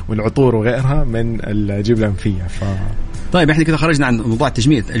والتقلبات والعطور وغيرها من الجيوب الأنفية. طيب احنا كده خرجنا عن موضوع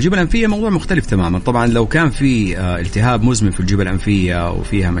التجميل. الجيوب الأنفية موضوع مختلف تماما. طبعا لو كان في التهاب مزمن في الجيوب الأنفية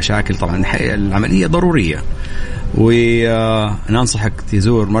وفيها مشاكل، طبعا العملية ضرورية، وأنا أنصحك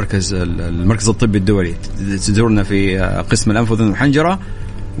تزور المركز الطبي الدولي، تزورنا في قسم الأنف والأذن والحنجرة،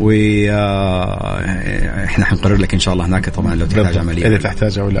 واحنا حنقرر لك ان شاء الله هناك طبعا لو تحتاج عمليه اذا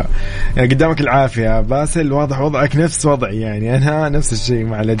تحتاج او لا. يعني قدامك العافيه باسل، واضح وضعك نفس وضعي، يعني انا نفس الشيء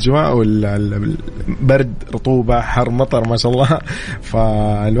مع الاجواء والبرد، رطوبه، حر، مطر، ما شاء الله،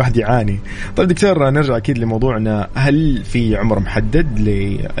 فالواحد يعاني. طيب دكتور، نرجع اكيد لموضوعنا. هل في عمر محدد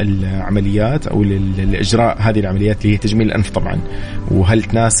للعمليات او للاجراء هذه العمليات اللي هي تجميل الانف طبعا، وهل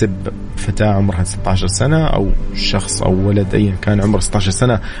تناسب فتاه عمرها 16 سنه او شخص او ولد ايا كان عمره 16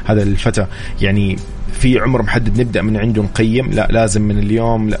 سنه؟ هذا الفتى يعني في عمر محدد نبدأ من عنده نقيم؟ لا لازم من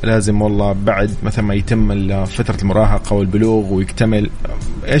اليوم، لا لازم والله بعد مثلا ما يتم فترة المراهقة والبلوغ ويكتمل؟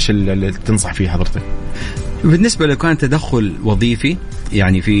 ايش اللي تنصح فيه حضرتك؟ بالنسبة لو كان تدخل وظيفي،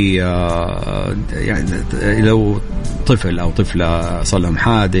 يعني في يعني لو طفل أو طفلة صار لهم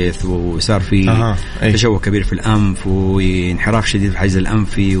حادث وصار في تشوه كبير في الأنف وانحراف شديد في الحيز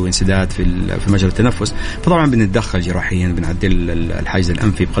الأنفي وانسداد في مجرى التنفس، فطبعا بنتدخل جراحيا، بنعدل الحيز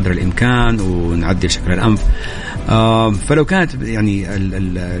الأنفي بقدر الإمكان ونعدل شكل الأنف. فلو كانت يعني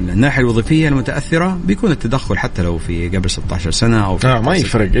الناحية الوظيفية المتأثرة بيكون التدخل حتى لو في قبل 16 سنة أو في ما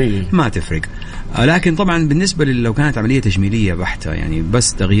يفرق، ما تفرق. لكن طبعا بالنسبة لو كانت عملية تجميلية بحتة يعني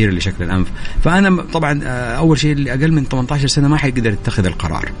بس تغيير لشكل الأنف، فأنا طبعا أول شيء اللي أقل من 18 سنة ما حيقدر يتخذ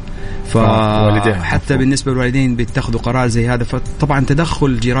القرار. فحتى بالنسبة للوالدين بيتخذوا قرار زي هذا، فطبعا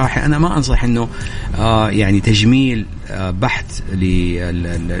تدخل جراحي أنا ما أنصح إنه يعني تجميل بحت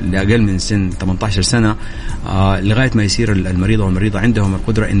لأقل من سن 18 سنة لغاية ما يصير المريض والمريضة عندهم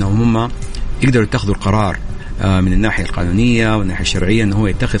القدرة إنهم هم يقدروا يتخذوا القرار من الناحية القانونية والناحية الشرعية إنه هو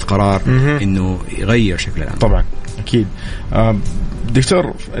يتخذ قرار إنه يغير شكل الأنف. طبعا أكيد.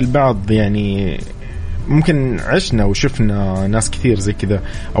 دكتور، البعض يعني ممكن عشنا وشفنا ناس كثير زي كذا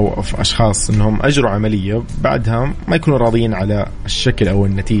أو أشخاص إنهم أجروا عملية بعدها ما يكونوا راضيين على الشكل أو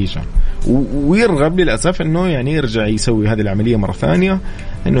النتيجة، ويرغب للأسف إنه يعني يرجع يسوي هذه العملية مرة ثانية،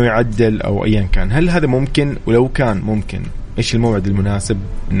 إنه يعدل أو أيا كان. هل هذا ممكن؟ ولو كان ممكن إيش الموعد المناسب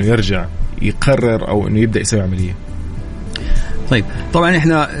إنه يرجع يقرر أو إنه يبدأ يسوي عملية؟ طيب طبعا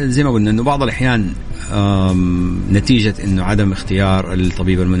إحنا زي ما قلنا إنه بعض الأحيان نتيجة إنه عدم اختيار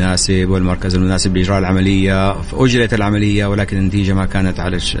الطبيب المناسب والمركز المناسب لإجراء العملية، أجرت العملية ولكن النتيجة ما كانت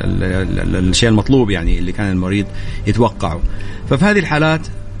على الشيء المطلوب يعني اللي كان المريض يتوقعه. ففي هذه الحالات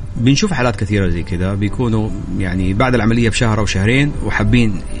بنشوف حالات كثيرة زي كذا بيكونوا يعني بعد العملية بشهر أو شهرين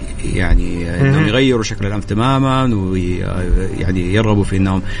وحابين يعني إنهم يغيروا شكل الأنف تماما، ويعني يرغبوا في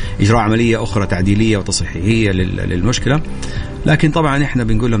إنهم إجراء عملية أخرى تعديلية وتصحيحية للمشكلة. لكن طبعا إحنا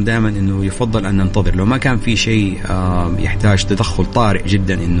بنقول لهم دائما إنه يفضل أن ننتظر لو ما كان في شيء يحتاج تدخل طارئ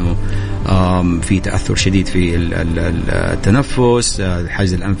جدا، إنه في تأثر شديد في التنفس،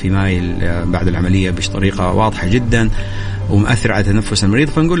 الحاجز الأنفي مايل بعد العملية بطريقة واضحة جدا ومؤثر على تنفس المريض،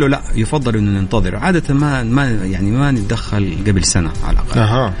 فنقول له لا يفضل إنه ننتظر. عادة ما نتدخل قبل سنة على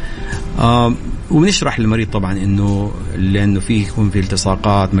الأقل. وبنشرح للمريض طبعا إنه لأنه فيه يكون في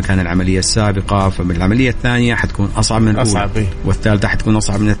التصاقات مكان العملية السابقة، فالعملية الثانية حتكون أصعب من الأولى والثالثة حتكون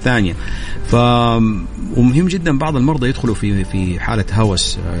أصعب من الثانية. ومهم جدا بعض المرضى يدخلوا في حالة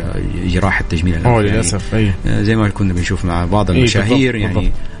هوس جراحة تجميل الأنف للأسف زي ما كنا بنشوف مع بعض المشاهير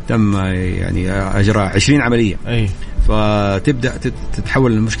يعني تم يعني أجرى 20 عملية فتبدأ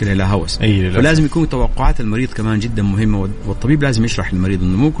تتحول المشكلة إلى هوس. فلازم يكون توقعات المريض كمان جدا مهمة، والطبيب لازم يشرح للمريض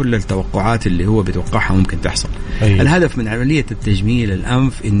إنه مو كل التوقعات اللي هو بيتوقعها ممكن تحصل. الهدف من عملية التجميل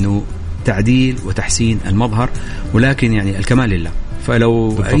الأنف إنه تعديل وتحسين المظهر، ولكن يعني الكمال لله.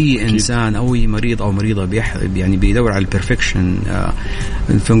 فلو أي إنسان أو أي مريض أو مريضة يعني بيدور على البرفكشن،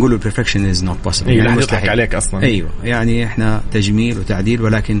 فنقول البرفكشن is not possible. يعني نضحك عليك أصلا. أيوة يعني إحنا تجميل وتعديل،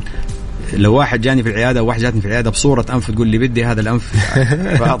 ولكن لو واحد جاني في العيادة وواحد جاتني في العيادة بصورة أنف تقول لي بدي هذا الأنف،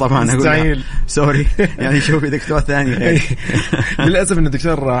 فطبعا أقول سوري يعني شوفي دكتور ثاني. للأسف إن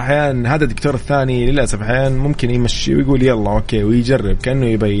الدكتور أحيانا هذا الدكتور الثاني للأسف أحيانا ممكن يمشي ويقول يلا أوكي ويجرب كأنه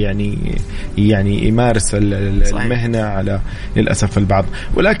يبي يعني يمارس المهنة على للأسف البعض.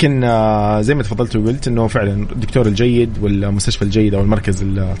 ولكن زي ما تفضلت وقلت إنه فعلا الدكتور الجيد والمستشفى الجيد أو المركز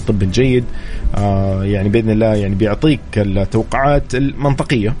الطبي الجيد يعني بإذن الله يعني بيعطيك التوقعات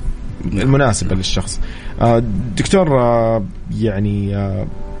المنطقية المناسبة للشخص. دكتور يعني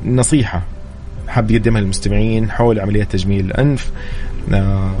نصيحة حاب يقدمها للمستمعين حول عملية تجميل الأنف.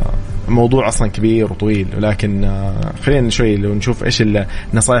 موضوع أصلا كبير وطويل، ولكن خلينا شوي لو نشوف إيش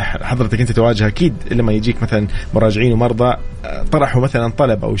النصائح حضرتك أنت تواجهها. أكيد لما يجيك مثلا مراجعين ومرضى طرحوا مثلا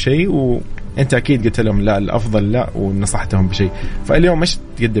طلب أو شيء وأنت أكيد قلت لهم لا الأفضل لا ونصحتهم بشيء، فاليوم إيش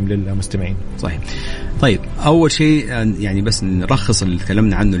تقدم للمستمعين؟ صحيح. طيب أول شيء يعني بس نرخص اللي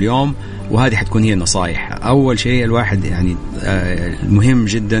تكلمنا عنه اليوم، وهذه حتكون هي النصائح. أول شيء الواحد يعني مهم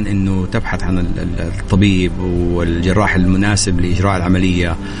جدا إنه تبحث عن الطبيب والجراح المناسب لإجراء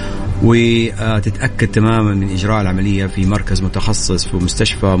العملية، وتتأكد تماما من إجراء العملية في مركز متخصص في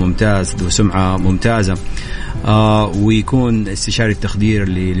مستشفى ممتاز ذو سمعة ممتازة، ويكون استشاري التخدير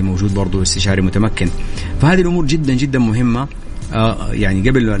اللي موجود برضو استشاري متمكن. فهذه الأمور جدا جدا مهمة يعني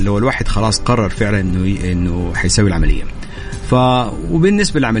قبل لو الواحد خلاص قرر فعلا إنه حيسوي العملية.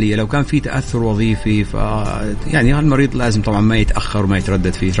 وبالنسبة للعملية لو كان في تأثر وظيفي يعني المريض لازم طبعا ما يتأخر وما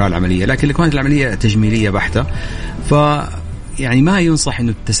يتردد في إجراء العملية. لكن لو كانت العملية تجميلية بحتة يعني ما ينصح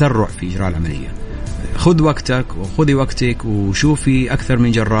إنه التسرع في إجراء العملية. خذ وقتك وخذي وقتك وشوفي أكثر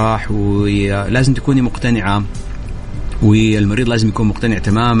من جراح، ولازم تكوني مقتنعة، والمريض لازم يكون مقتنع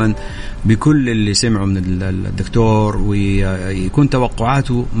تماما بكل اللي سمعه من الدكتور، ويكون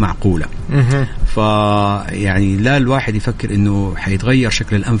توقعاته معقولة. فيعني لا الواحد يفكر إنه حيتغير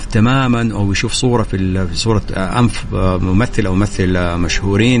شكل الأنف تماما، أو يشوف صورة في صورة أنف ممثل أو ممثل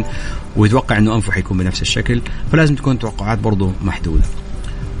مشهورين ويتوقع إنه أنفه حيكون بنفس الشكل. فلازم تكون توقعات برضو محدودة.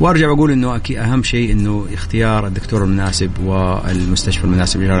 وارجع بقول انه اهم شيء انه اختيار الدكتور المناسب والمستشفى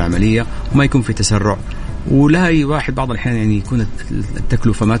المناسب للعمليه، وما يكون في تسرع ولها واحد بعض الأحيان يعني يكون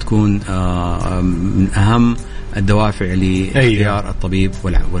التكلفة ما تكون من أهم الدوافع لاختيار الطبيب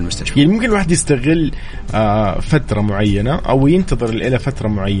والمستشفى. يعني ممكن الواحد يستغل فترة معينة أو ينتظر إلى فترة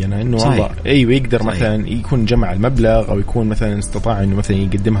معينة إنه والله يقدر مثلا يكون جمع المبلغ أو يكون مثلا استطاع إنه مثلا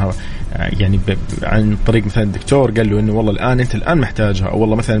يقدمها يعني عن طريق مثلا الدكتور قال له إنه والله أنت الآن محتاجها، أو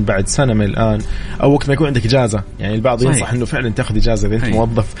والله مثلا بعد سنة من الآن، أو وقت ما يكون عندك إجازة. يعني البعض ينصح إنه فعلا تأخذ إجازة إذا أنت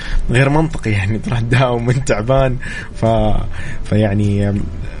موظف غير منطقي، يعني تروح تداوم وأنت تعبان. فيعني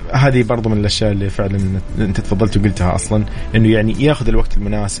هذه برضو من الأشياء اللي فعلا أنت تفضلت وقلتها أصلا، إنه يعني يأخذ الوقت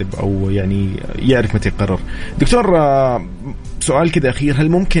المناسب أو يعني يعرف متى يقرر. دكتور سؤال كذا أخير، هل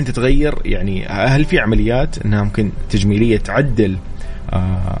ممكن تتغير، يعني هل في عمليات أنها ممكن تجميلية تعدل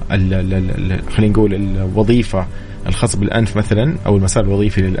خلينا نقول الوظيفة الخاصة بالأنف مثلا أو المسار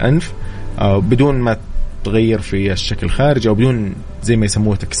الوظيفي للأنف بدون ما تغير في الشكل الخارجي أو بدون زي ما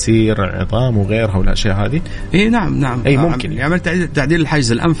يسموه تكسير عظام وغيرها والأشياء هذه؟ إيه نعم أي ممكن يعمل تعديل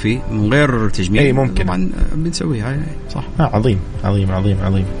الحيز الأنفي من غير تجميل. أي ممكن طبعا بنسويها صح. عظيم عظيم عظيم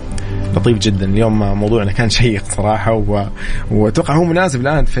عظيم، لطيف جدا. اليوم موضوعنا كان شيق صراحة، وتوقع هو مناسب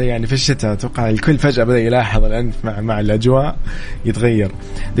الآن في يعني في الشتاء، توقع الكل فجأة بدأ يلاحظ الأنف مع الأجواء يتغير.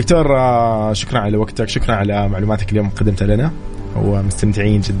 دكتور شكرا على وقتك، شكرا على معلوماتك اليوم قدمتها لنا،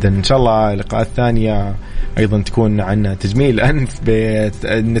 ومستمتعين جدا. إن شاء الله لقاءات ثانية أيضا تكون عن تجميل الأنف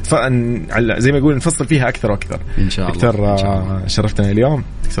زي ما يقول نفصل فيها أكثر وأكثر إن شاء الله. دكتور شرفتنا اليوم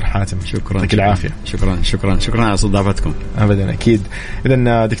دكتور حاتم، شكرا، يعطيك العافية. شكرا على استضافتكم. أبدا أكيد.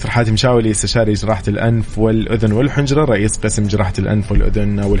 إذن دكتور حاتم شاولي، استشاري جراحة الأنف والأذن والحنجرة، رئيس قسم جراحة الأنف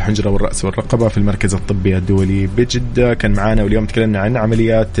والأذن والحنجرة والرأس والرقبة في المركز الطبي الدولي بجدة، كان معنا واليوم تكلمنا عن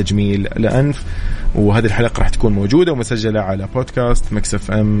عمليات تجميل الأنف. وهذه الحلقة راح تكون موجودة ومسجلة على بودكاست ميكس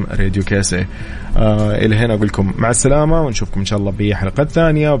اف ام راديو كاسة. إلى هنا أقول لكم مع السلامة، ونشوفكم إن شاء الله بحلقات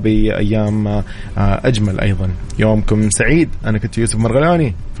ثانية وبأيام أجمل. أيضا يومكم سعيد. أنا كنت يوسف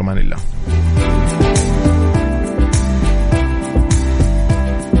مرغلاني، فمان الله.